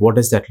Spirit, what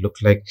does that look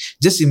like?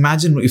 Just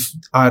imagine if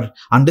our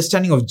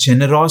understanding of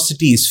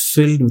generosity is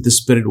filled with the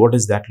Spirit, what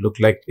does that look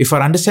like? If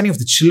our understanding of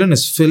the children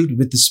is filled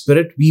with the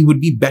Spirit, we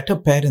would be better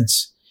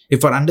parents.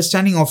 If our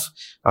understanding of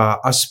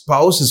our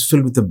spouse is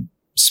filled with the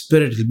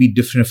Spirit, it'll be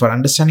different. If our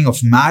understanding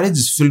of marriage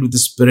is filled with the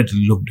Spirit, it'll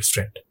look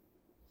different.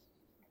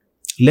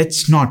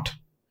 Let's not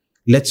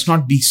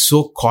be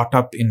so caught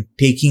up in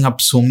taking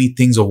up so many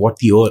things of what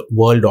the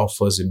world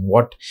offers and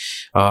what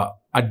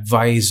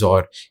advice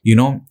or,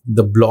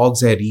 the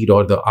blogs I read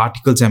or the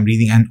articles I'm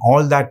reading and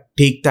all that,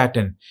 take that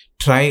and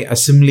try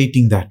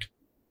assimilating that.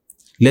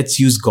 Let's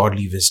use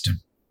godly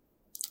wisdom.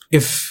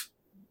 If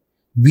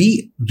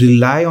we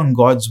rely on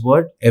God's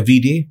word every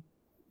day,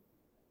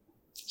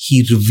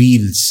 he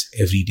reveals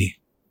every day.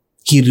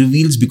 He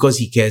reveals because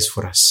he cares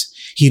for us.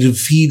 He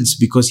reveals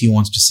because he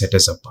wants to set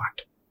us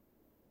apart.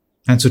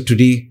 And so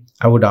today,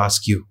 I would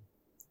ask you,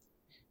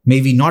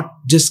 may we not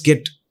just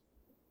get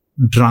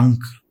drunk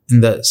in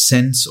the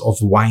sense of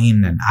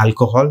wine and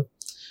alcohol,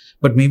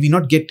 but may we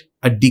not get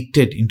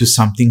addicted into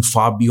something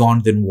far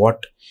beyond than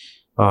what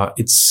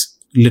it's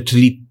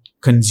literally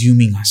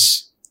consuming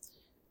us.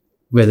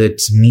 Whether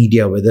it's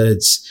media, whether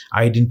it's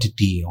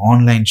identity,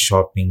 online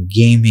shopping,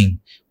 gaming,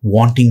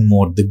 wanting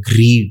more, the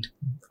greed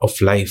of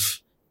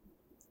life.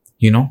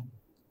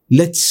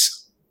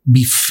 Let's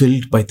be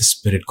filled by the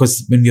Spirit,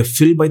 because when we are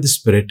filled by the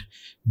Spirit,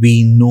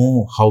 we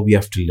know how we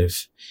have to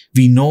live.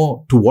 We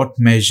know to what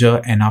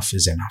measure enough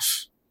is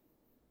enough.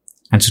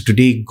 And so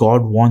today,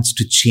 God wants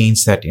to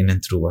change that in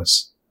and through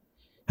us.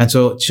 And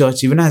so,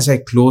 church, even as I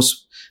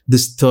close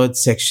this third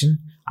section,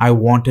 I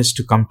want us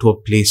to come to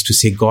a place to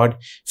say, God,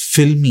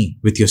 fill me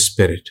with your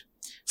Spirit.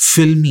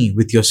 Fill me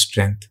with your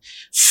strength.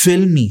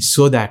 Fill me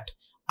so that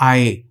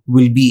I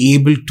will be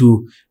able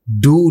to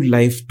do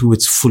life to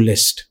its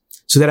fullest,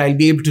 so that I'll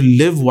be able to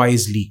live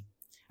wisely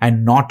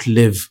and not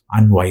live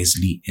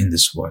unwisely in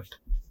this world.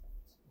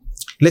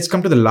 Let's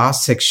come to the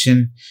last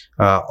section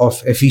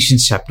of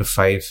Ephesians chapter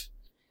 5.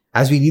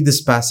 As we read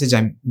this passage,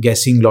 I'm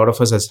guessing a lot of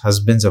us as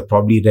husbands have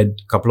probably read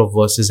a couple of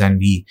verses and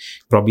we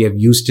probably have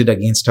used it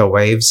against our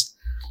wives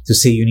to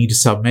say you need to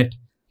submit.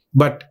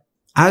 But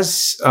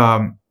as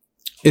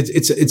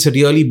it's a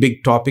really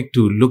big topic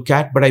to look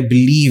at, but I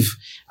believe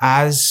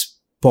as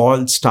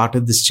Paul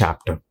started this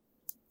chapter,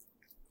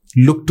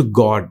 look to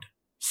God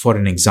for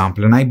an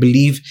example. And I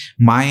believe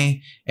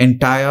my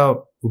entire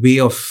way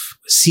of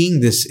seeing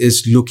this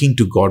is looking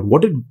to God.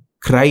 What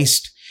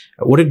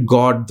did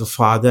God the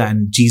Father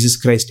and Jesus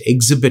Christ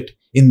exhibit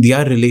in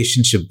their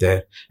relationship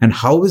there? And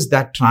how is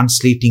that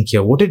translating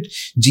here? What did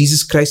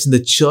Jesus Christ and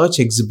the church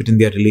exhibit in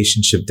their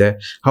relationship there?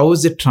 How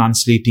is it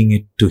translating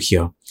it to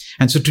here?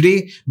 And so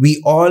today,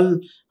 we all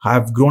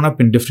have grown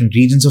up in different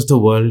regions of the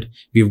world.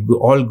 We've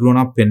all grown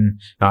up in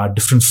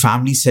different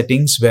family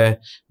settings where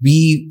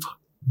we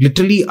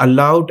literally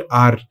allowed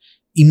our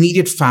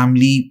immediate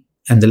family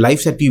and the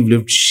life that we've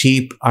lived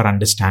shape our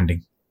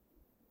understanding.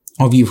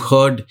 Or we've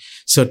heard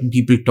certain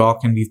people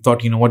talk and we've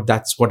thought,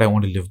 that's what I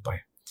want to live by.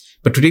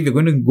 But today we're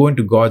going to go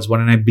into God's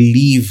word, and I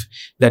believe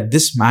that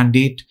this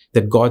mandate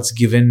that God's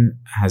given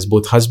as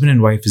both husband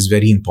and wife is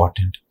very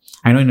important.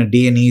 I know in a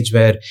day and age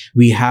where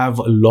we have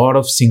a lot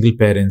of single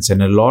parents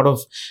and a lot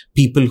of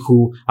people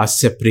who are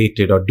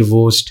separated or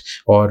divorced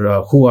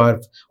or who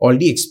are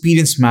already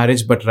experienced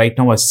marriage but right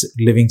now are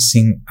living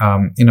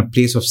in a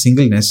place of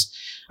singleness,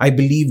 I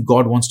believe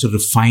God wants to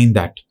refine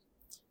that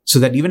so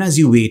that even as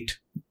you wait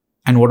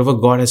and whatever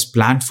God has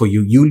planned for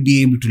you, you'll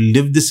be able to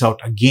live this out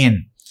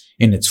again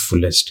in its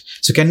fullest.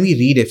 So can we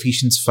read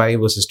Ephesians 5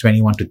 verses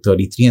 21 to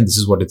 33? And this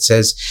is what it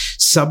says.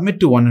 Submit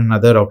to one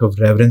another out of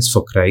reverence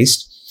for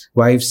Christ.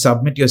 Wives,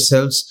 submit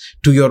yourselves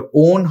to your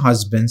own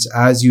husbands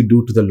as you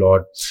do to the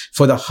Lord.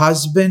 For the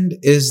husband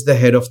is the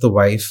head of the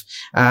wife,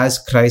 as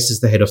Christ is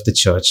the head of the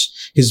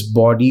church, his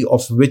body,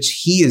 of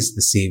which he is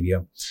the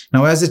Savior.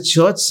 Now, as the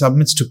church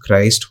submits to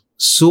Christ,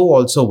 so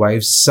also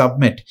wives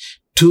submit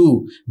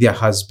to their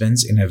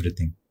husbands in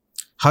everything.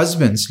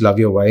 Husbands, love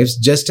your wives,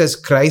 just as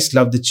Christ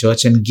loved the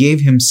church and gave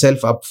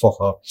himself up for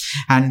her,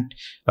 and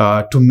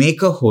to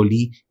make her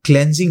holy,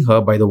 cleansing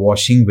her by the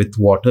washing with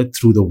water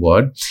through the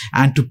word,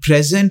 and to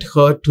present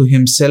her to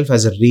himself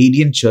as a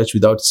radiant church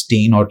without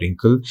stain or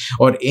wrinkle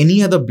or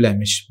any other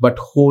blemish, but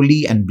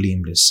holy and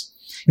blameless.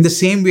 In the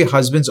same way,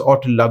 husbands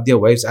ought to love their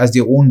wives as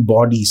their own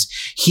bodies.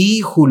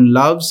 He who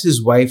loves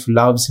his wife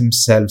loves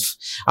himself.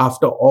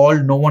 After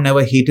all, no one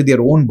ever hated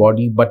their own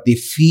body, but they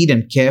feed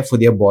and care for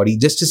their body,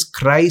 just as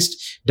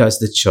Christ does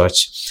the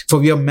church. For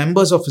we are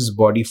members of his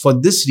body. For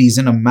this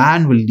reason, a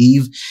man will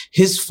leave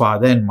his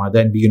father and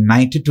mother and be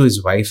united to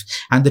his wife,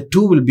 and the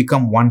two will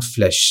become one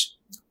flesh.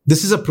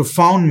 This is a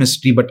profound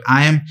mystery, but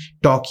I am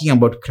talking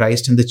about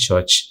Christ and the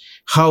church.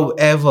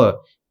 However,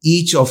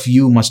 each of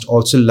you must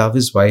also love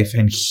his wife,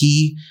 and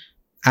he,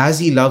 as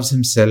he loves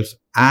himself,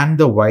 and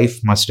the wife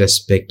must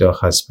respect her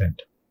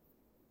husband.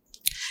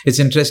 It's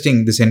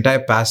interesting, this entire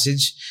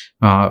passage,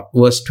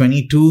 verse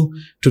 22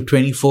 to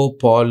 24,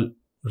 Paul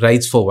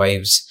writes for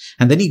wives.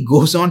 And then he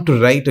goes on to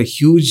write a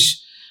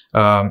huge,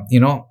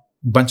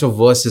 bunch of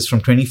verses from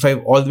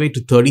 25 all the way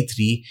to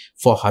 33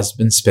 for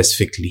husbands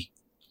specifically.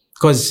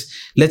 Because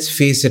let's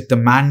face it, the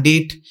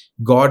mandate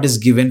God is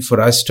given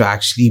for us to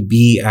actually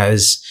be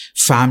as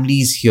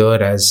families here,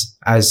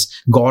 as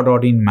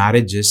God-ordained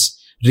marriages,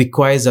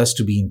 requires us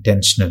to be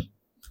intentional.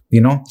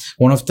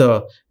 One of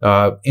the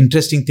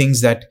interesting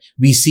things that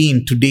we see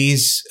in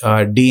today's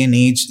day and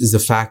age is the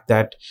fact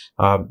that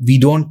we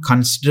don't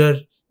consider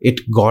it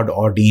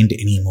God-ordained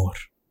anymore.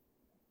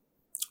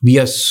 We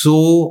are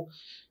so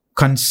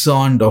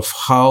concerned of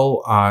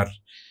how our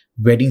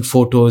wedding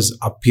photos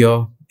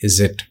appear. Is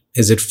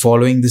it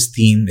following this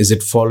theme? Is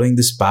it following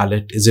this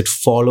palette? Is it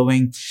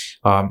following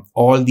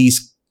all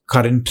these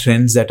current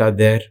trends that are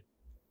there?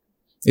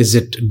 Is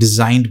it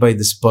designed by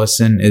this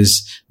person?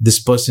 Is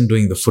this person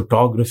doing the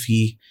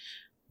photography?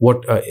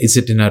 What is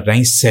it in a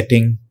nice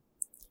setting?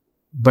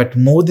 But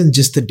more than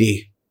just the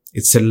day,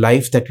 it's a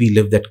life that we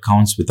live that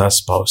counts with our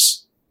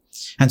spouse.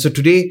 And so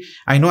today,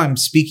 I know I'm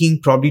speaking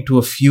probably to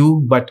a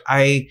few, but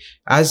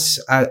as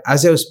I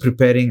was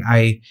preparing,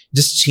 I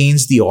just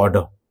changed the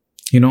order,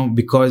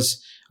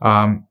 because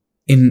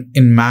in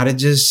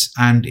marriages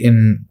and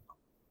in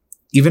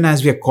even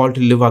as we are called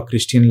to live our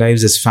Christian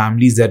lives as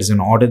families, there is an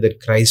order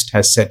that Christ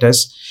has set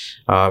us.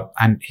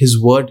 And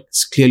his word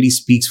clearly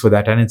speaks for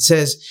that. And it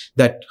says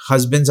that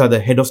husbands are the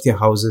head of their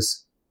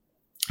houses.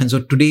 And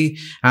so today,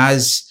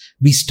 as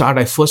we start,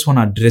 I first want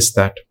to address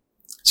that.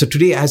 So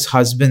today, as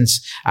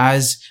husbands,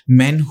 as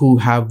men who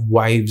have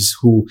wives,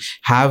 who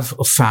have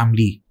a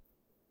family,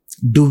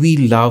 do we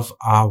love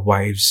our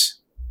wives?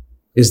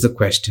 Is the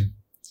question.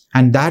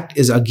 And that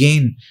is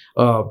again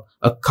a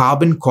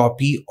carbon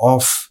copy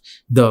of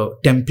the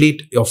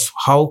template of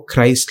how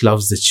Christ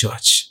loves the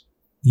church.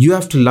 You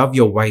have to love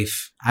your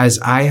wife as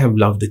I have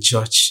loved the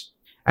church.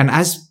 And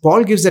as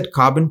Paul gives that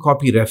carbon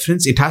copy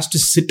reference, it has to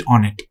sit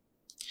on it.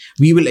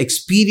 We will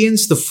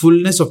experience the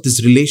fullness of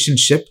this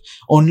relationship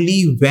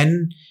only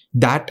when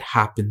that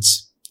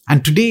happens.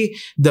 And today,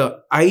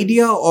 the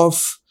idea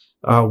of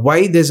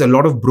why there's a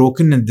lot of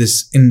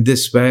brokenness in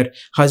this, where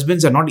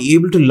husbands are not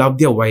able to love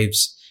their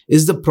wives,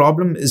 is the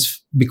problem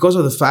is because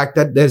of the fact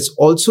that there's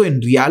also in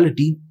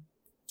reality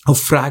a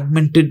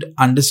fragmented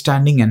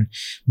understanding and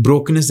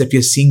brokenness that we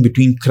are seeing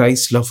between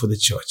Christ's love for the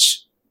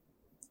church.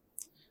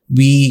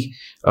 The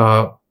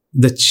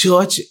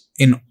church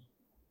in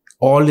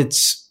all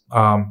its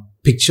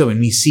picture, when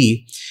we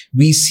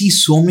see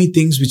so many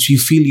things which we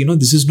feel,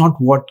 this is not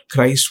what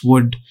Christ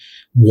would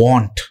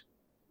want.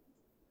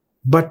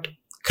 But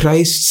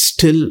Christ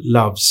still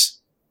loves.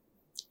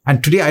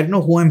 And today, I don't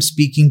know who I'm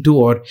speaking to,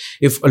 or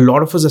if a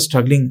lot of us are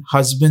struggling.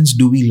 Husbands,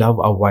 do we love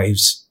our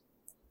wives?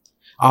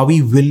 Are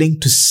we willing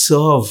to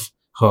serve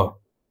her?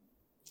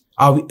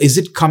 Is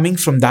it coming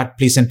from that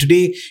place? And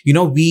today,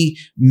 we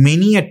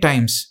many a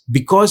times,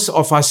 because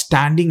of our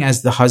standing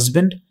as the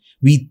husband,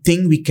 we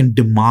think we can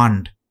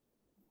demand.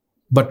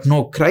 But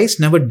no, Christ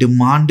never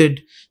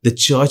demanded the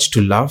church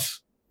to love.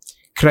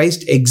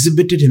 Christ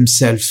exhibited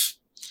himself.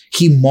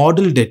 He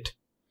modeled it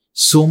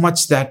so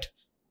much that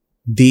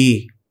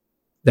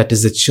that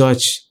is the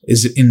church,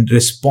 is in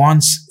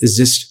response, is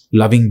just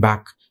loving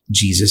back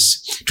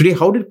Jesus. Today,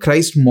 how did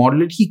Christ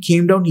model it? He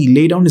came down, he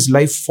laid down his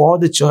life for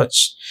the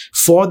church,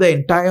 for the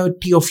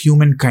entirety of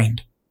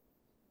humankind.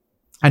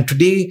 And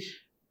today,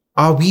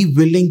 are we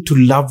willing to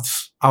love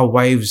our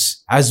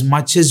wives as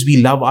much as we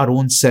love our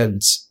own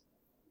selves?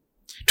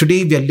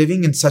 Today, we are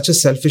living in such a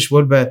selfish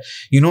world where,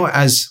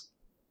 as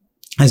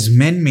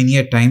men, many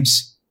a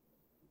times,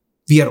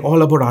 we are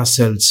all about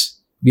ourselves.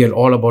 We are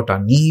all about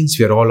our needs.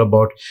 We are all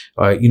about,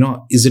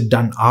 is it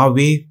done our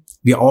way?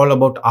 We are all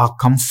about our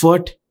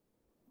comfort.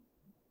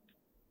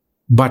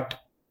 But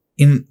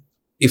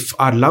if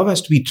our love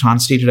has to be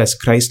translated as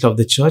Christ loved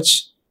the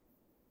church,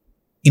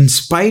 in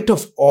spite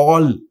of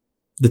all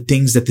the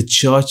things that the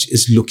church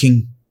is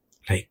looking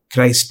like,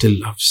 Christ still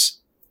loves.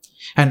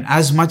 And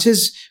as much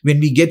as when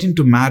we get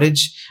into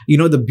marriage,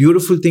 the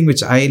beautiful thing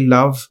which I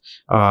love,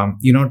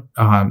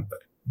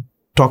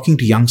 talking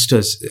to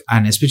youngsters,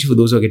 and especially for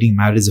those who are getting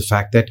married, is the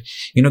fact that,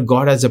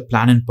 God has a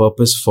plan and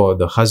purpose for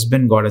the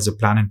husband, God has a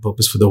plan and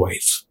purpose for the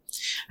wife,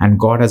 and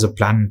God has a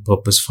plan and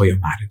purpose for your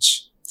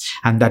marriage.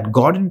 And that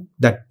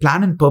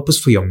plan and purpose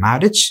for your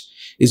marriage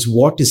is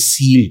what is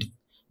sealed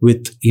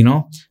with,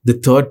 the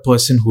third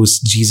person who is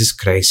Jesus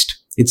Christ.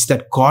 It's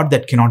that cord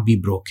that cannot be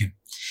broken.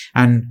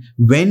 And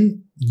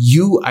when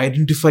you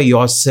identify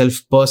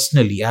yourself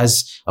personally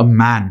as a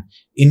man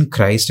in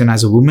Christ and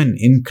as a woman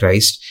in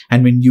Christ,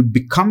 and when you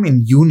become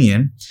in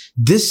union,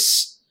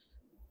 this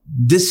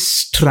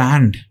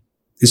strand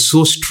is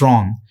so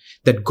strong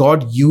that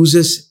God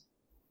uses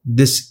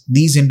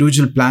these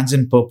individual plans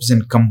and purpose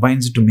and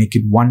combines it to make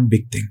it one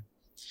big thing.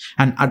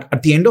 And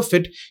at the end of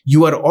it,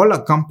 you are all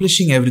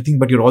accomplishing everything,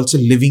 but you're also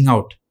living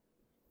out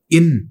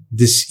in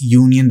this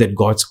union that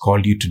God's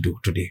called you to do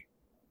today.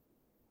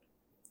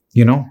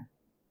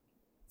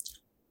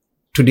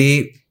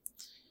 Today,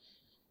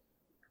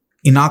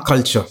 in our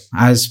culture,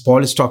 as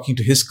Paul is talking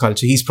to his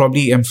culture, he's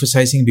probably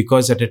emphasizing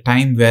because at a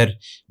time where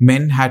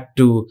men had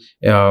to,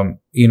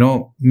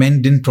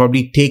 men didn't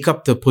probably take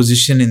up the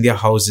position in their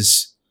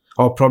houses,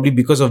 or probably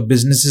because of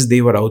businesses,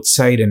 they were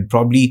outside and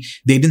probably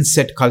they didn't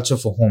set culture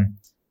for home.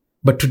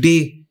 But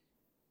today,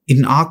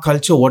 in our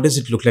culture, what does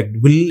it look like?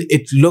 Will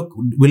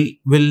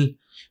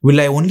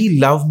I only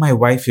love my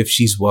wife if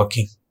she's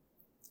working?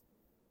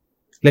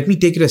 Let me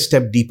take it a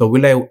step deeper.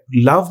 Will I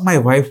love my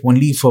wife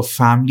only if her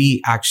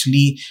family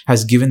actually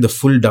has given the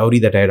full dowry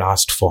that I had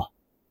asked for?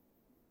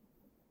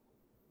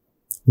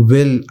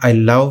 Will I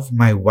love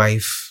my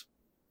wife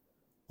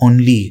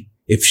only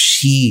if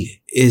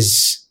she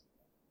is,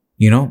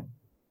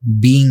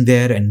 being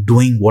there and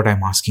doing what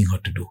I'm asking her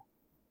to do?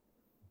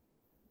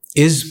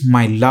 Is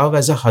my love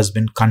as a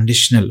husband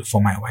conditional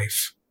for my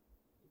wife?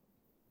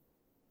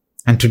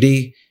 And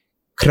today,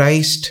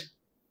 Christ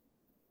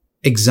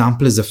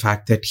example is the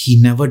fact that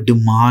he never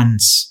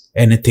demands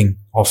anything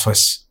of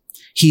us.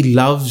 He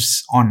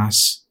loves on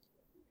us.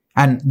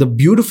 And the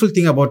beautiful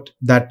thing about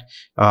that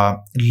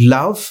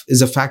love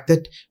is the fact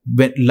that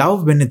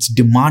when it's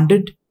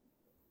demanded,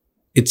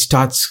 it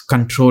starts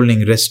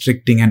controlling,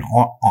 restricting, and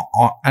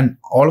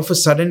all of a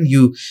sudden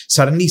you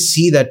suddenly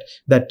see that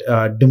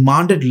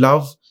demanded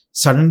love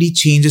suddenly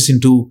changes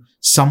into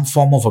some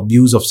form of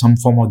abuse of some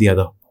form or the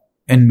other.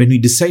 And when we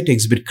decide to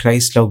exhibit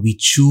Christ's love, we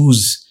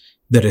choose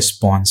the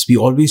response. We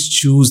always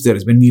choose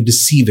when we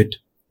receive it.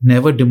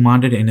 Never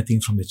demanded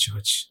anything from the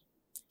church.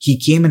 He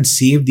came and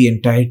saved the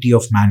entirety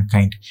of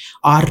mankind.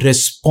 Our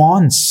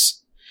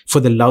response for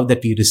the love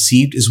that we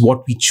received is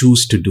what we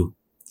choose to do.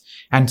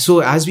 And so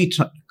as we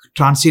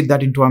translate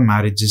that into our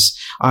marriages,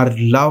 our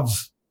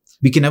love,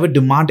 we can never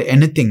demand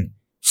anything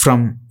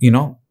from,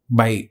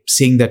 by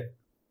saying that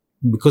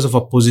because of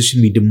our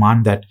position, we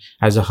demand that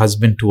as a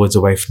husband towards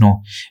a wife.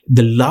 No,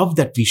 the love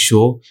that we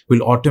show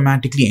will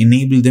automatically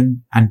enable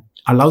them and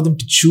allow them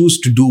to choose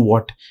to do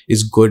what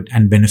is good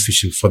and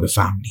beneficial for the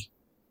family.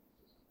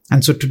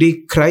 And so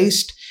today,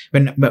 Christ,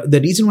 the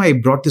reason why I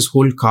brought this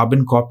whole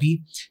carbon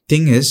copy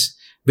thing is,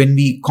 when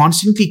we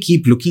constantly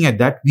keep looking at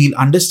that, we'll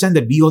understand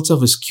that we also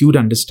have a skewed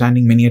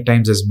understanding many a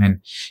times as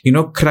men.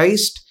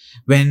 Christ,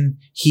 when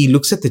he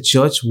looks at the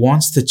church,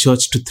 wants the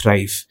church to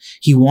thrive.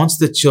 He wants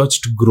the church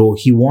to grow.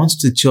 He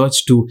wants the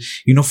church to,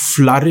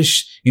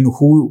 flourish in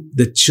who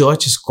the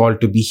church is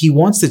called to be. He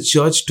wants the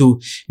church to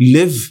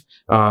live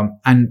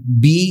and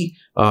be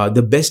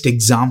the best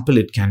example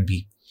it can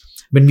be.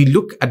 When we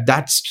look at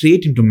that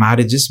straight into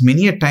marriages,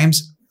 many a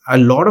times, a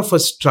lot of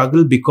us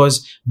struggle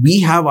because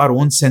we have our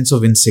own sense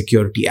of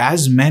insecurity.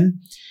 As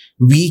men,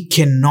 we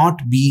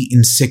cannot be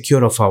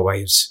insecure of our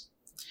wives.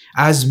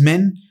 As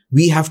men,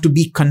 we have to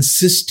be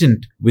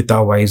consistent with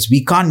our wives.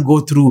 We can't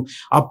go through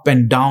up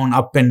and down,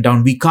 up and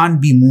down. We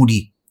can't be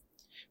moody.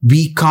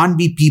 We can't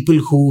be people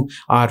who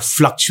are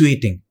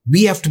fluctuating.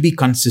 We have to be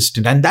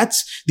consistent. And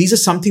these are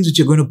some things which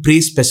you're going to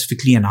pray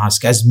specifically and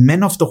ask. As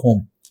men of the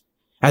home,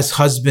 as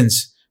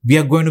husbands, we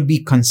are going to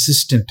be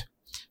consistent.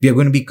 We are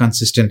going to be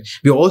consistent.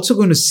 We are also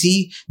going to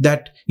see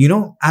that,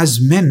 as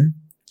men,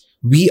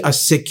 we are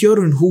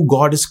secure in who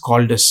God has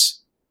called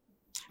us.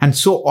 And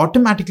so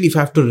automatically, if I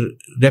have to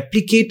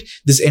replicate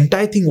this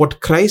entire thing, what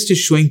Christ is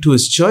showing to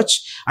his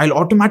church, I'll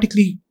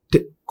automatically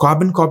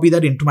carbon copy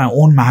that into my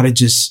own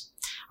marriages.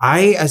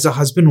 I, as a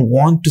husband,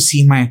 want to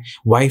see my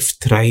wife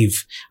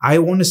thrive. I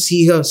want to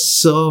see her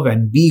serve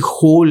and be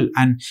whole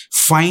and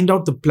find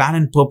out the plan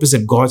and purpose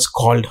that God's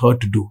called her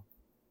to do.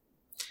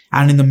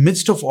 And in the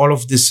midst of all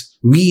of this,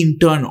 we in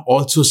turn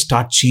also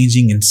start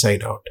changing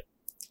inside out.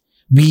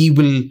 We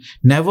will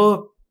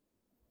never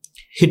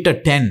hit a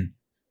 10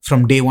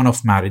 from day one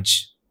of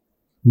marriage,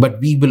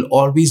 but we will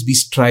always be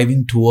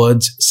striving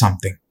towards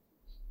something.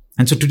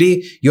 And so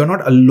today, you're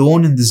not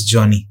alone in this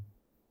journey.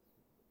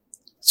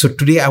 So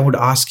today I would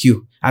ask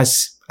you,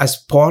 as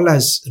Paul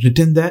has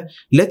written there,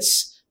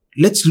 let's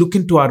look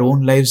into our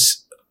own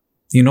lives,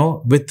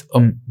 with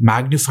a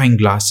magnifying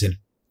glass in.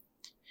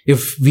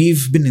 If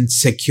we've been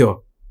insecure,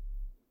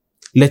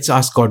 let's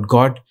ask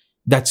God,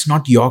 that's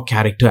not your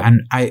character.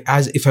 And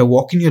if I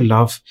walk in your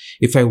love,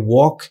 if I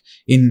walk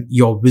in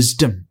your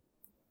wisdom,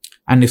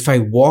 and if I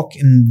walk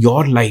in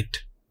your light,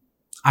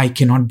 I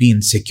cannot be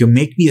insecure.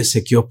 Make me a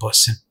secure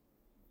person.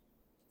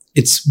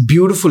 It's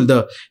beautiful.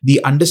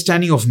 The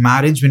understanding of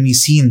marriage when we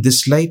see in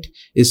this light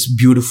is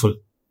beautiful.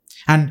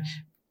 And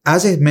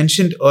as I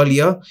mentioned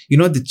earlier,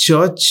 the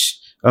church,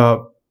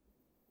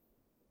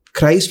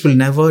 Christ will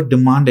never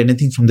demand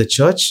anything from the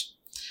church,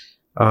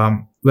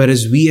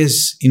 whereas we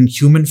as in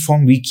human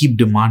form, we keep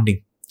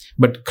demanding.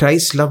 But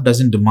Christ's love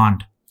doesn't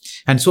demand.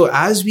 And so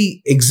as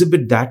we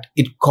exhibit that,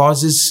 it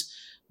causes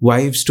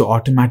wives to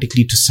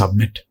automatically to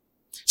submit.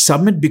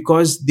 Submit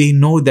because they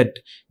know that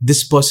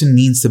this person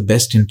means the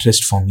best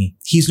interest for me.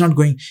 He's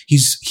wanting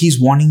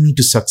me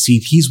to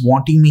succeed. He's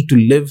wanting me to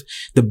live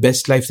the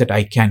best life that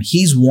I can.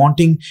 He's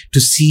wanting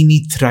to see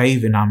me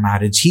thrive in our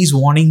marriage. He's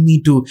wanting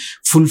me to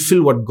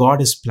fulfill what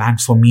God has planned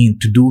for me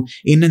to do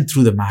in and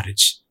through the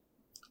marriage.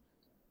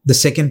 The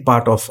second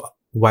part of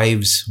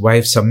wives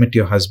submit to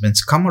your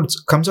husbands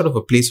comes out of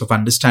a place of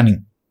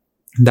understanding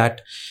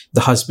that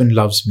the husband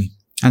loves me.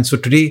 And so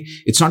today,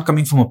 it's not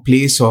coming from a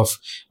place of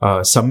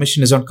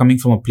submission, is not coming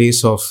from a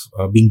place of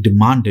being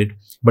demanded,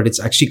 but it's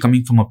actually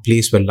coming from a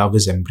place where love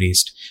is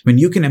embraced. When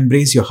you can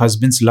embrace your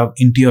husband's love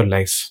into your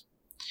life,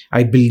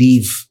 I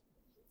believe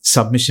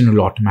submission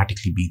will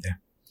automatically be there.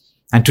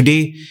 And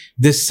today,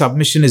 this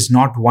submission is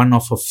not one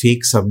of a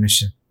fake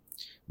submission,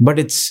 but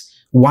it's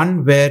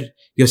one where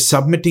you're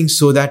submitting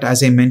so that,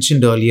 as I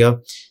mentioned earlier,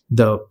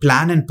 the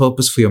plan and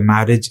purpose for your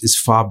marriage is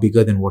far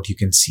bigger than what you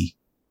can see.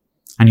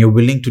 And you're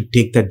willing to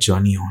take that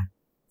journey on.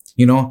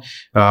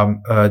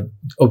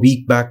 A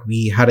week back,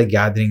 we had a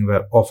gathering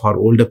of our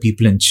older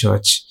people in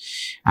church,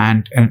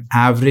 and an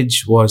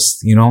average was,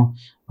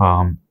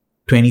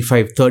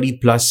 25, 30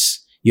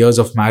 plus years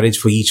of marriage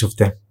for each of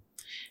them.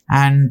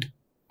 And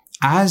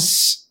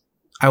as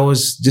I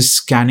was just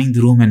scanning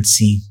the room and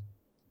seeing,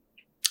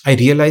 I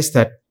realized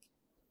that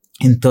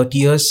in 30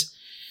 years,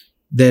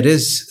 there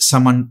is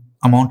some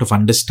amount of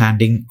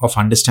understanding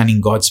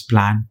God's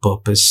plan,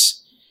 purpose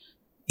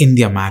in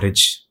their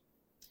marriage.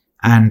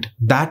 And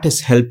that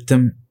has helped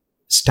them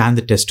stand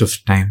the test of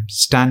time,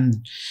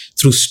 stand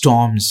through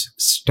storms,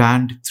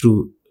 stand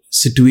through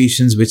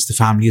situations which the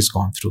family has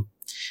gone through.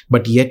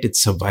 But yet it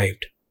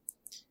survived.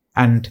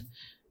 And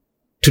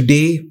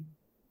today,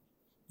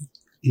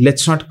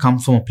 let's not come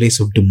from a place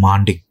of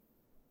demanding.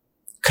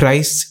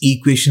 Christ's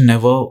equation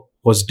never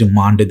was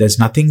demanded. There's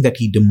nothing that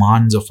he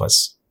demands of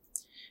us,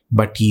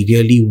 but he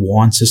really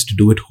wants us to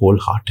do it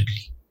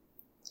wholeheartedly.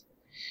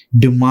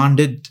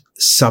 Demanded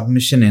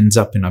submission ends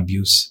up in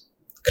abuse.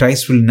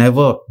 Christ will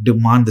never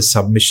demand the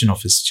submission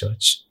of his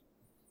church.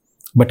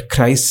 But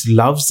Christ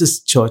loves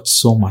this church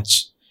so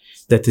much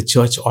that the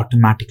church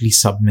automatically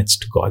submits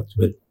to God's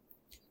will.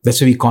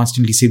 That's why we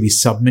constantly say we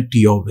submit to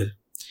your will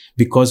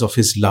because of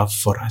his love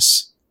for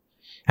us.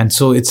 And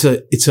so it's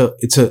a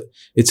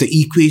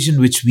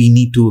equation which we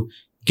need to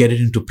get it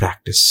into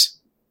practice.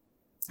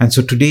 And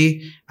so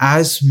today,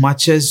 as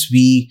much as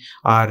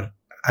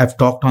I've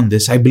talked on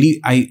this, I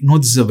know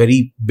this is a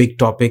very big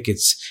topic.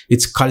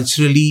 It's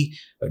culturally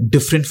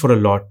different for a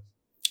lot.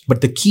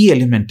 But the key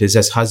element is,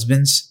 as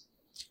husbands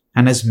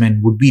and as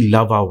men, would we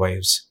love our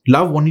wives?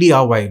 Love only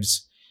our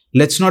wives.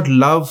 Let's not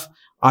love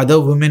other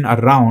women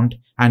around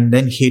and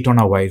then hate on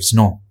our wives.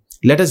 No.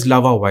 Let us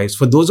love our wives.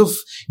 For those of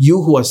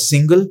you who are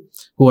single,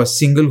 who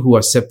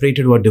are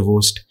separated, who are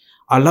divorced,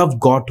 allow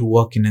God to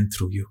work in and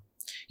through you.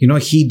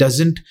 He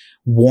doesn't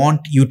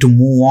want you to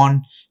move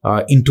on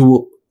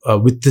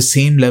with the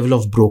same level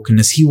of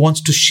brokenness. He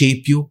wants to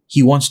shape you.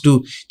 He wants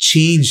to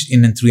change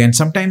in and through you. And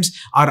sometimes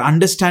our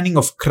understanding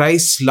of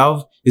Christ's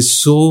love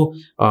is so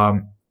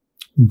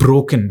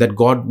broken that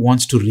God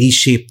wants to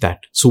reshape that.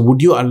 So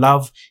would you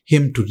allow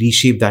him to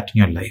reshape that in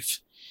your life?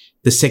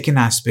 The second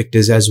aspect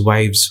is, as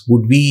wives,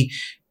 would we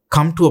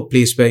come to a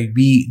place where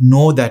we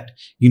know that,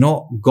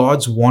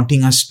 God's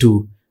wanting us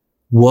to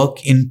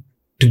work in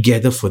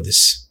together for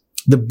this.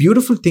 The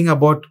beautiful thing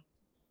about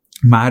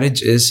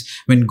marriage is,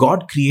 when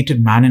God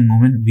created man and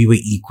woman, we were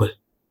equal.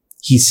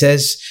 He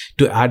says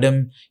to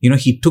Adam,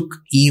 he took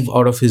Eve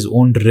out of his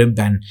own rib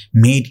and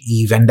made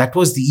Eve. And that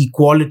was the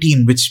equality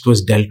in which it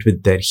was dealt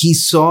with there. He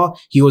saw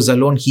he was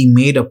alone. He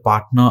made a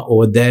partner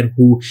over there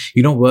who,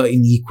 were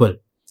unequal.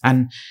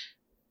 And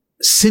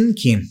sin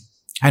came.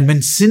 And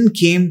when sin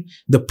came,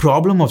 the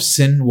problem of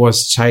sin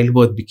was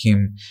childbirth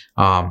became,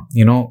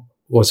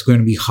 was going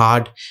to be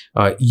hard.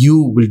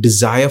 You will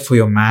desire for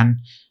your man.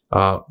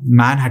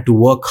 Man had to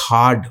work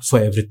hard for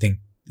everything.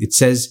 It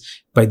says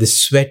by the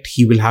sweat,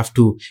 he will have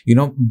to,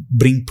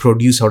 bring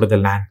produce out of the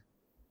land.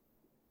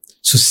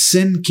 So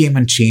sin came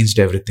and changed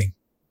everything.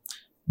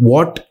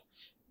 What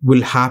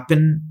will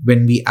happen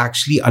when we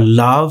actually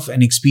love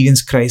and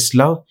experience Christ's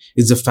love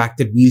is the fact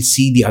that we'll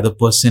see the other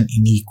person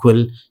in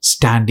equal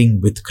standing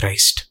with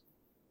Christ.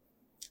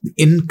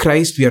 In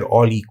Christ, we are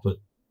all equal.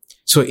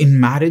 So in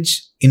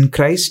marriage, in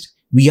Christ,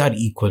 we are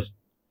equal.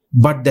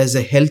 But there's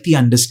a healthy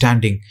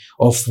understanding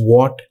of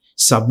what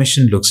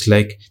submission looks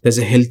like. There's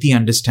a healthy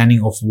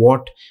understanding of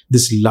what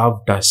this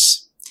love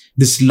does.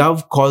 This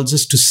love calls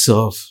us to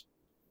serve.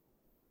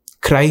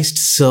 Christ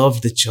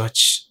served the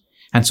church.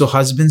 And so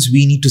husbands,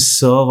 we need to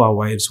serve our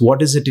wives.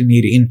 What is it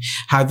in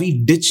have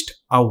we ditched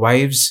our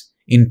wives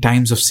in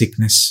times of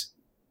sickness?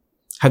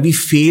 Have we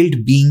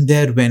failed being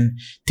there when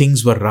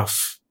things were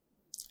rough?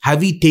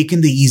 Have we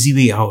taken the easy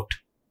way out?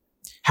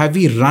 Have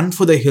we run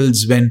for the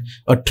hills when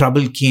a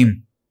trouble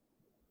came?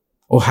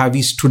 Or have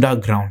we stood our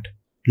ground?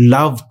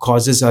 Love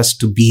causes us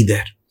to be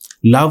there.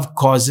 Love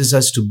causes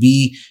us to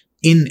be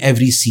in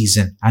every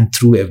season and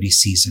through every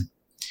season.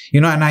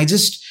 And I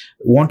just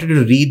wanted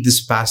to read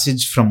this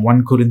passage from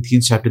 1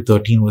 Corinthians chapter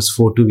 13, verse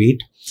 4 to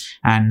 8.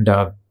 And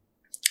a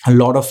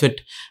lot of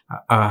it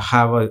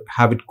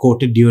have it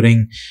quoted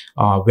during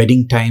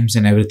wedding times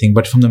and everything.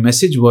 But from the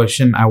Message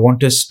version, I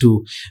want us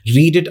to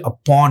read it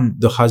upon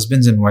the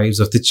husbands and wives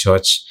of the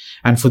church.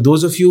 And for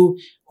those of you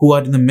who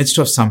are in the midst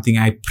of something,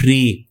 I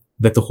pray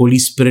that the Holy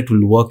Spirit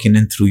will work in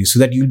and through you so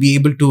that you'll be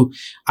able to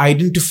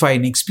identify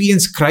and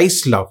experience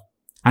Christ's love,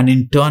 and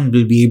in turn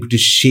will be able to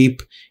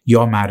shape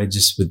your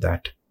marriages with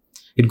that.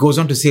 It goes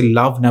on to say,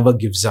 love never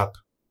gives up.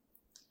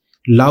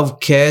 Love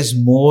cares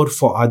more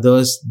for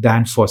others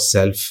than for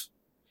self.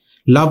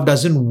 Love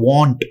doesn't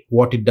want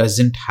what it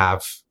doesn't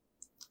have.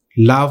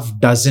 Love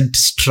doesn't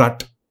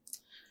strut,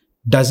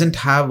 doesn't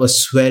have a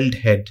swelled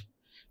head,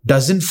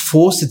 doesn't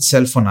force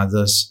itself on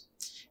others,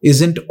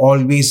 isn't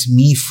always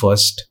me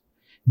first,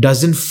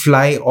 doesn't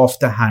fly off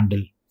the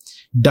handle,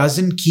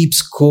 doesn't keep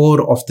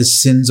score of the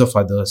sins of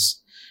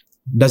others,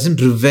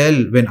 doesn't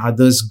revel when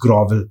others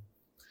grovel,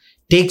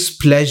 takes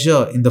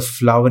pleasure in the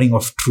flowering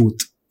of truth,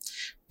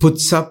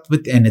 puts up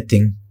with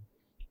anything,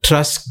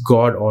 trusts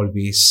God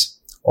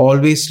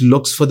always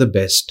looks for the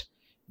best,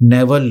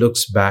 never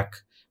looks back,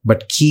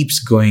 but keeps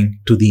going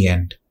to the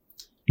end.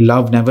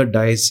 Love never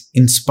dies.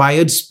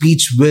 Inspired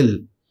speech will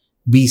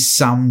be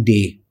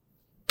someday.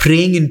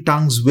 Praying in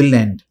tongues will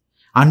end.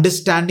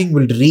 Understanding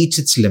will reach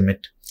its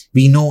limit.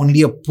 We know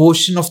only a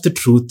portion of the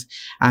truth,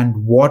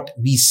 and what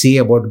we say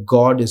about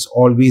God is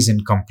always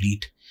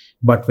incomplete.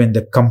 But when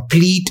the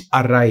complete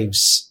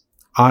arrives,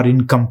 our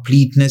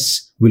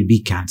incompleteness will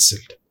be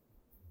cancelled.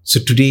 So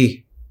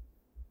today,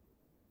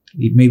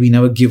 may we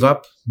never give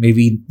up. May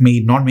we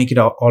not make it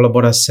all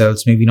about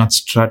ourselves. May we not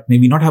strut. May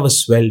we not have a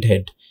swelled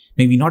head.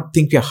 May we not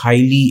think we are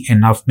highly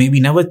enough. May we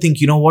never think,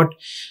 you know what,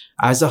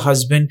 as a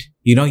husband,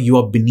 you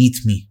are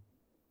beneath me.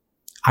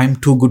 I'm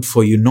too good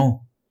for you.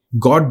 No.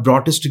 God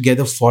brought us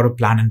together for a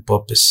plan and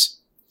purpose.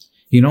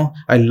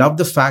 I love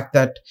the fact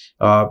that,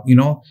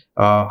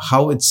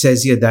 how it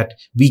says here that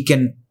we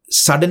can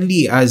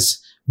suddenly,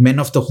 as men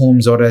of the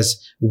homes or as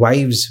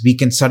wives, we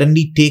can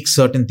suddenly take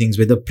certain things,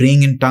 whether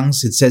praying in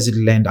tongues, it says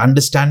it'll end.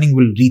 Understanding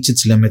will reach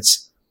its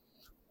limits.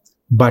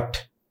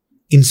 But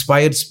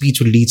inspired speech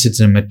will reach its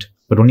limit.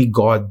 But only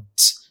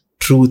God's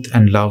truth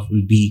and love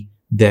will be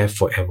there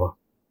forever.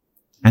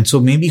 And so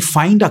may we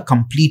find our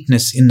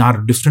completeness in our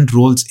different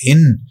roles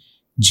in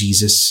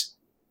Jesus.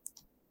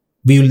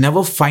 We will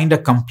never find a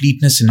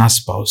completeness in our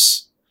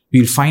spouse.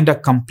 We will find a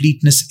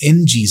completeness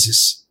in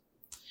Jesus.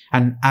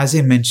 And as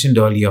I mentioned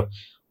earlier,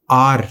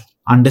 our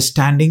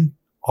understanding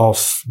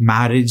of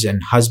marriage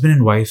and husband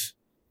and wife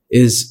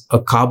is a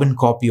carbon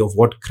copy of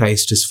what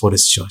Christ is for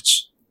his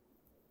church.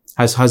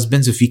 As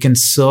husbands, if we can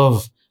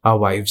serve our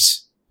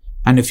wives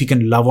and if we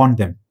can love on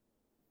them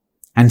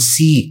and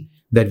see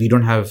that we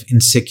don't have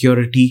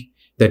insecurity,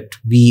 that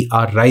we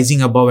are rising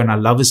above and our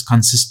love is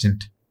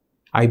consistent,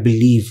 I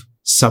believe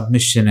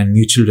submission and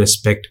mutual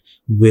respect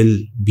will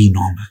be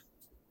normal.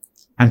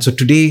 And so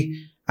today,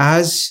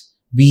 as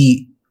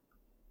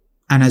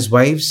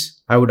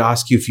wives, I would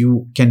ask you if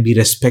you can be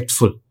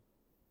respectful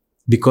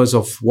because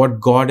of what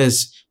God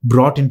has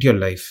brought into your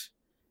life.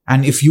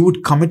 And if you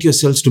would commit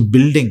yourselves to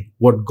building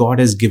what God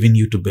has given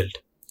you to build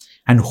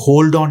and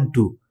hold on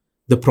to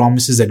the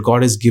promises that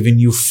God has given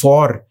you,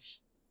 for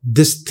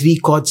this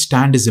three-chord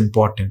stand is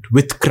important.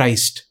 With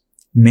Christ,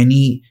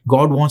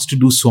 God wants to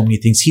do so many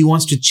things. He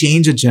wants to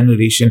change a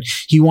generation.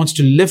 He wants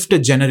to lift a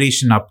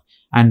generation up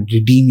and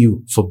redeem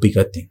you for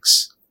bigger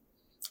things.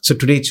 So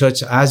today,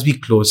 church, as we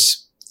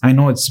close, I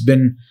know it's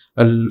been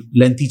a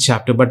lengthy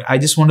chapter, but I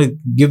just want to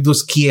give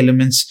those key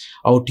elements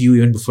out to you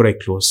even before I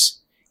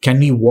close. Can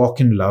we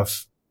walk in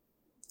love?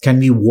 Can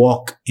we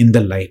walk in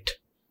the light?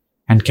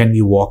 And can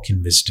we walk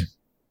in wisdom?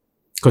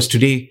 Because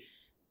today,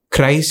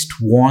 Christ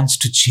wants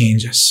to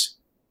change us.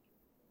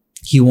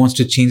 He wants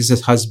to change us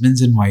as husbands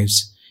and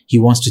wives. He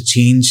wants to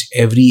change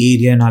every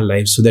area in our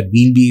lives so that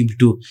we'll be able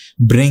to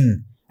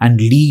bring and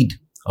lead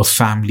a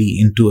family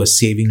into a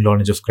saving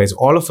knowledge of Christ.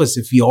 All of us,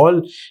 if we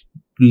all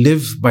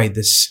live by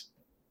this,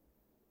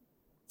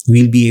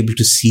 we'll be able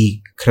to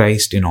see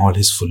Christ in all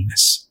his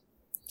fullness.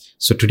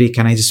 So today,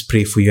 can I just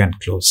pray for you and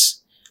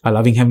close? Our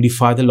loving Heavenly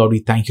Father, Lord, we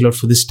thank you, Lord,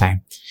 for this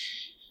time.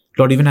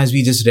 Lord, even as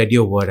we just read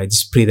your word, I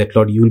just pray that,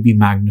 Lord, you will be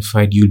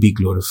magnified, you will be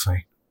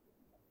glorified.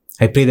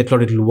 I pray that,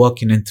 Lord, it will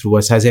work in and through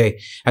us.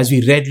 As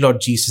we read, Lord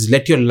Jesus,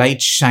 let your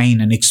light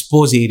shine and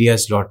expose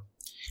areas, Lord.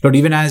 Lord,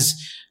 even as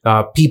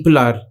people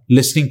are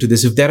listening to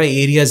this, if there are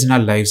areas in our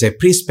lives, I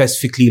pray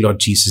specifically, Lord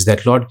Jesus,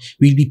 that, Lord,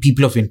 we'll be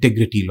people of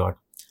integrity, Lord.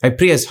 I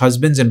pray as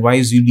husbands and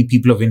wives, we'll be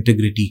people of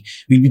integrity.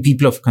 We'll be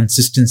people of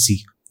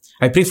consistency.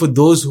 I pray for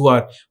those who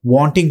are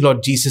wanting,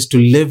 Lord Jesus, to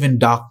live in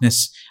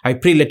darkness. I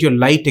pray let your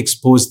light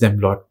expose them,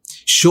 Lord.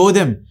 Show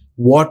them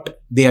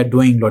what they are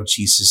doing, Lord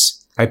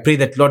Jesus. I pray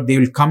that, Lord, they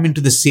will come into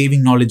the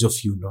saving knowledge of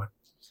you, Lord.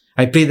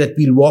 I pray that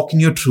we'll walk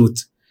in your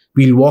truth.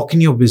 We'll walk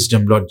in your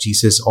wisdom, Lord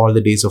Jesus, all the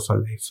days of our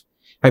life.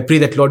 I pray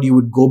that, Lord, you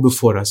would go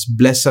before us,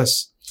 bless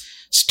us,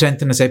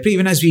 strengthen us. I pray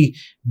even as we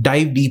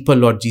dive deeper,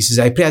 Lord Jesus,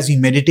 I pray as we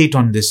meditate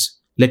on this,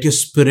 let your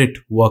spirit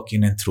work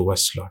in and through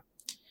us, Lord.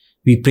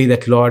 We pray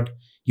that, Lord,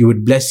 you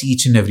would bless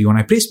each and every one.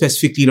 I pray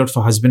specifically, Lord,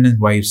 for husband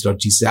and wives, Lord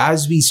Jesus.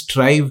 As we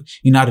strive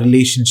in our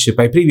relationship,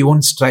 I pray we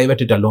won't strive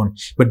at it alone,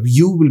 but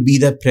you will be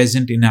there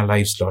present in our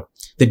lives, Lord,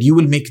 that you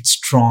will make it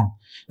strong,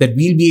 that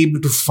we'll be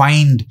able to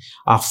find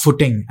our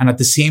footing, and at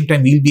the same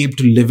time, we'll be able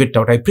to live it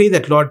out. I pray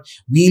that, Lord,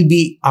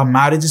 our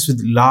marriages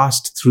will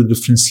last through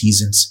different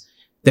seasons,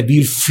 that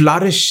we'll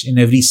flourish in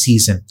every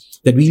season,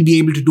 that we'll be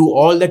able to do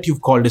all that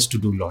you've called us to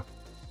do, Lord,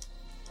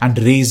 and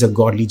raise a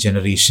godly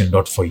generation,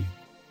 Lord, for you.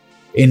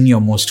 In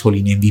your most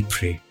holy name we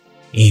pray.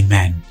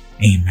 Amen,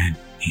 amen,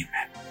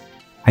 amen.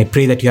 I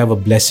pray that you have a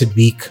blessed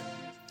week.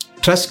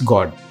 Trust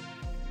God.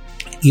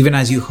 Even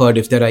as you heard,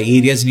 if there are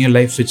areas in your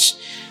life which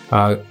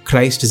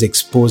Christ is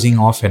exposing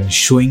off and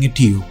showing it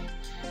to you,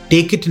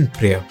 take it in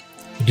prayer.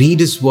 Read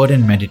his word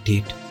and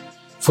meditate.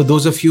 For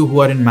those of you who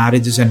are in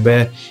marriages and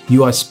where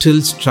you are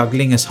still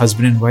struggling as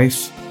husband and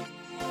wife,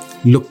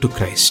 look to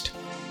Christ.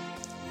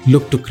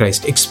 Look to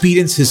Christ.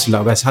 Experience his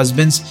love. As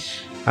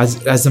husbands,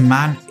 as a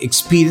man,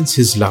 experience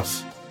his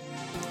love,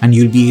 and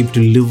you'll be able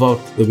to live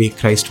out the way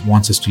Christ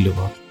wants us to live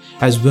out.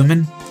 As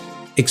women,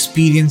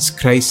 experience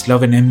Christ's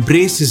love and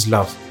embrace his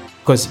love,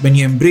 because when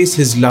you embrace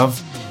his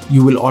love,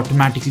 you will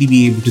automatically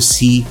be able to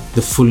see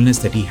the fullness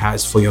that he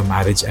has for your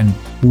marriage and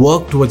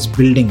work towards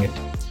building it,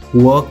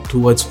 work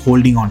towards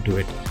holding on to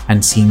it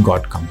and seeing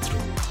God come through.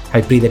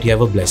 I pray that you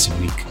have a blessed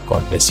week.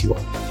 God bless you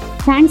all.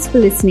 Thanks for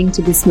listening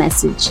to this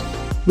message.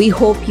 We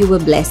hope you were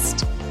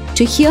blessed.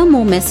 To hear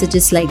more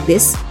messages like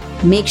this,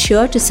 make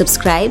sure to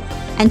subscribe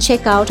and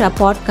check out our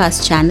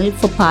podcast channel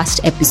for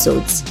past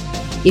episodes.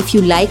 If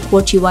you like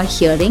what you are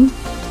hearing,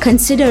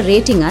 consider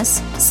rating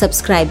us,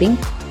 subscribing,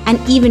 and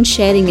even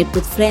sharing it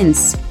with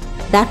friends.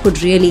 That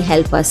would really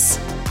help us.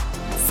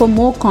 For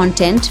more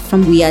content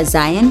from We Are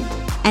Zion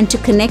and to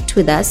connect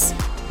with us,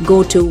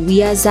 go to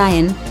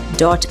wearezion.in.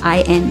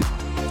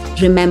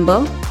 Remember,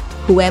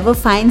 whoever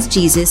finds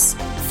Jesus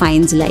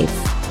finds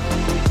life.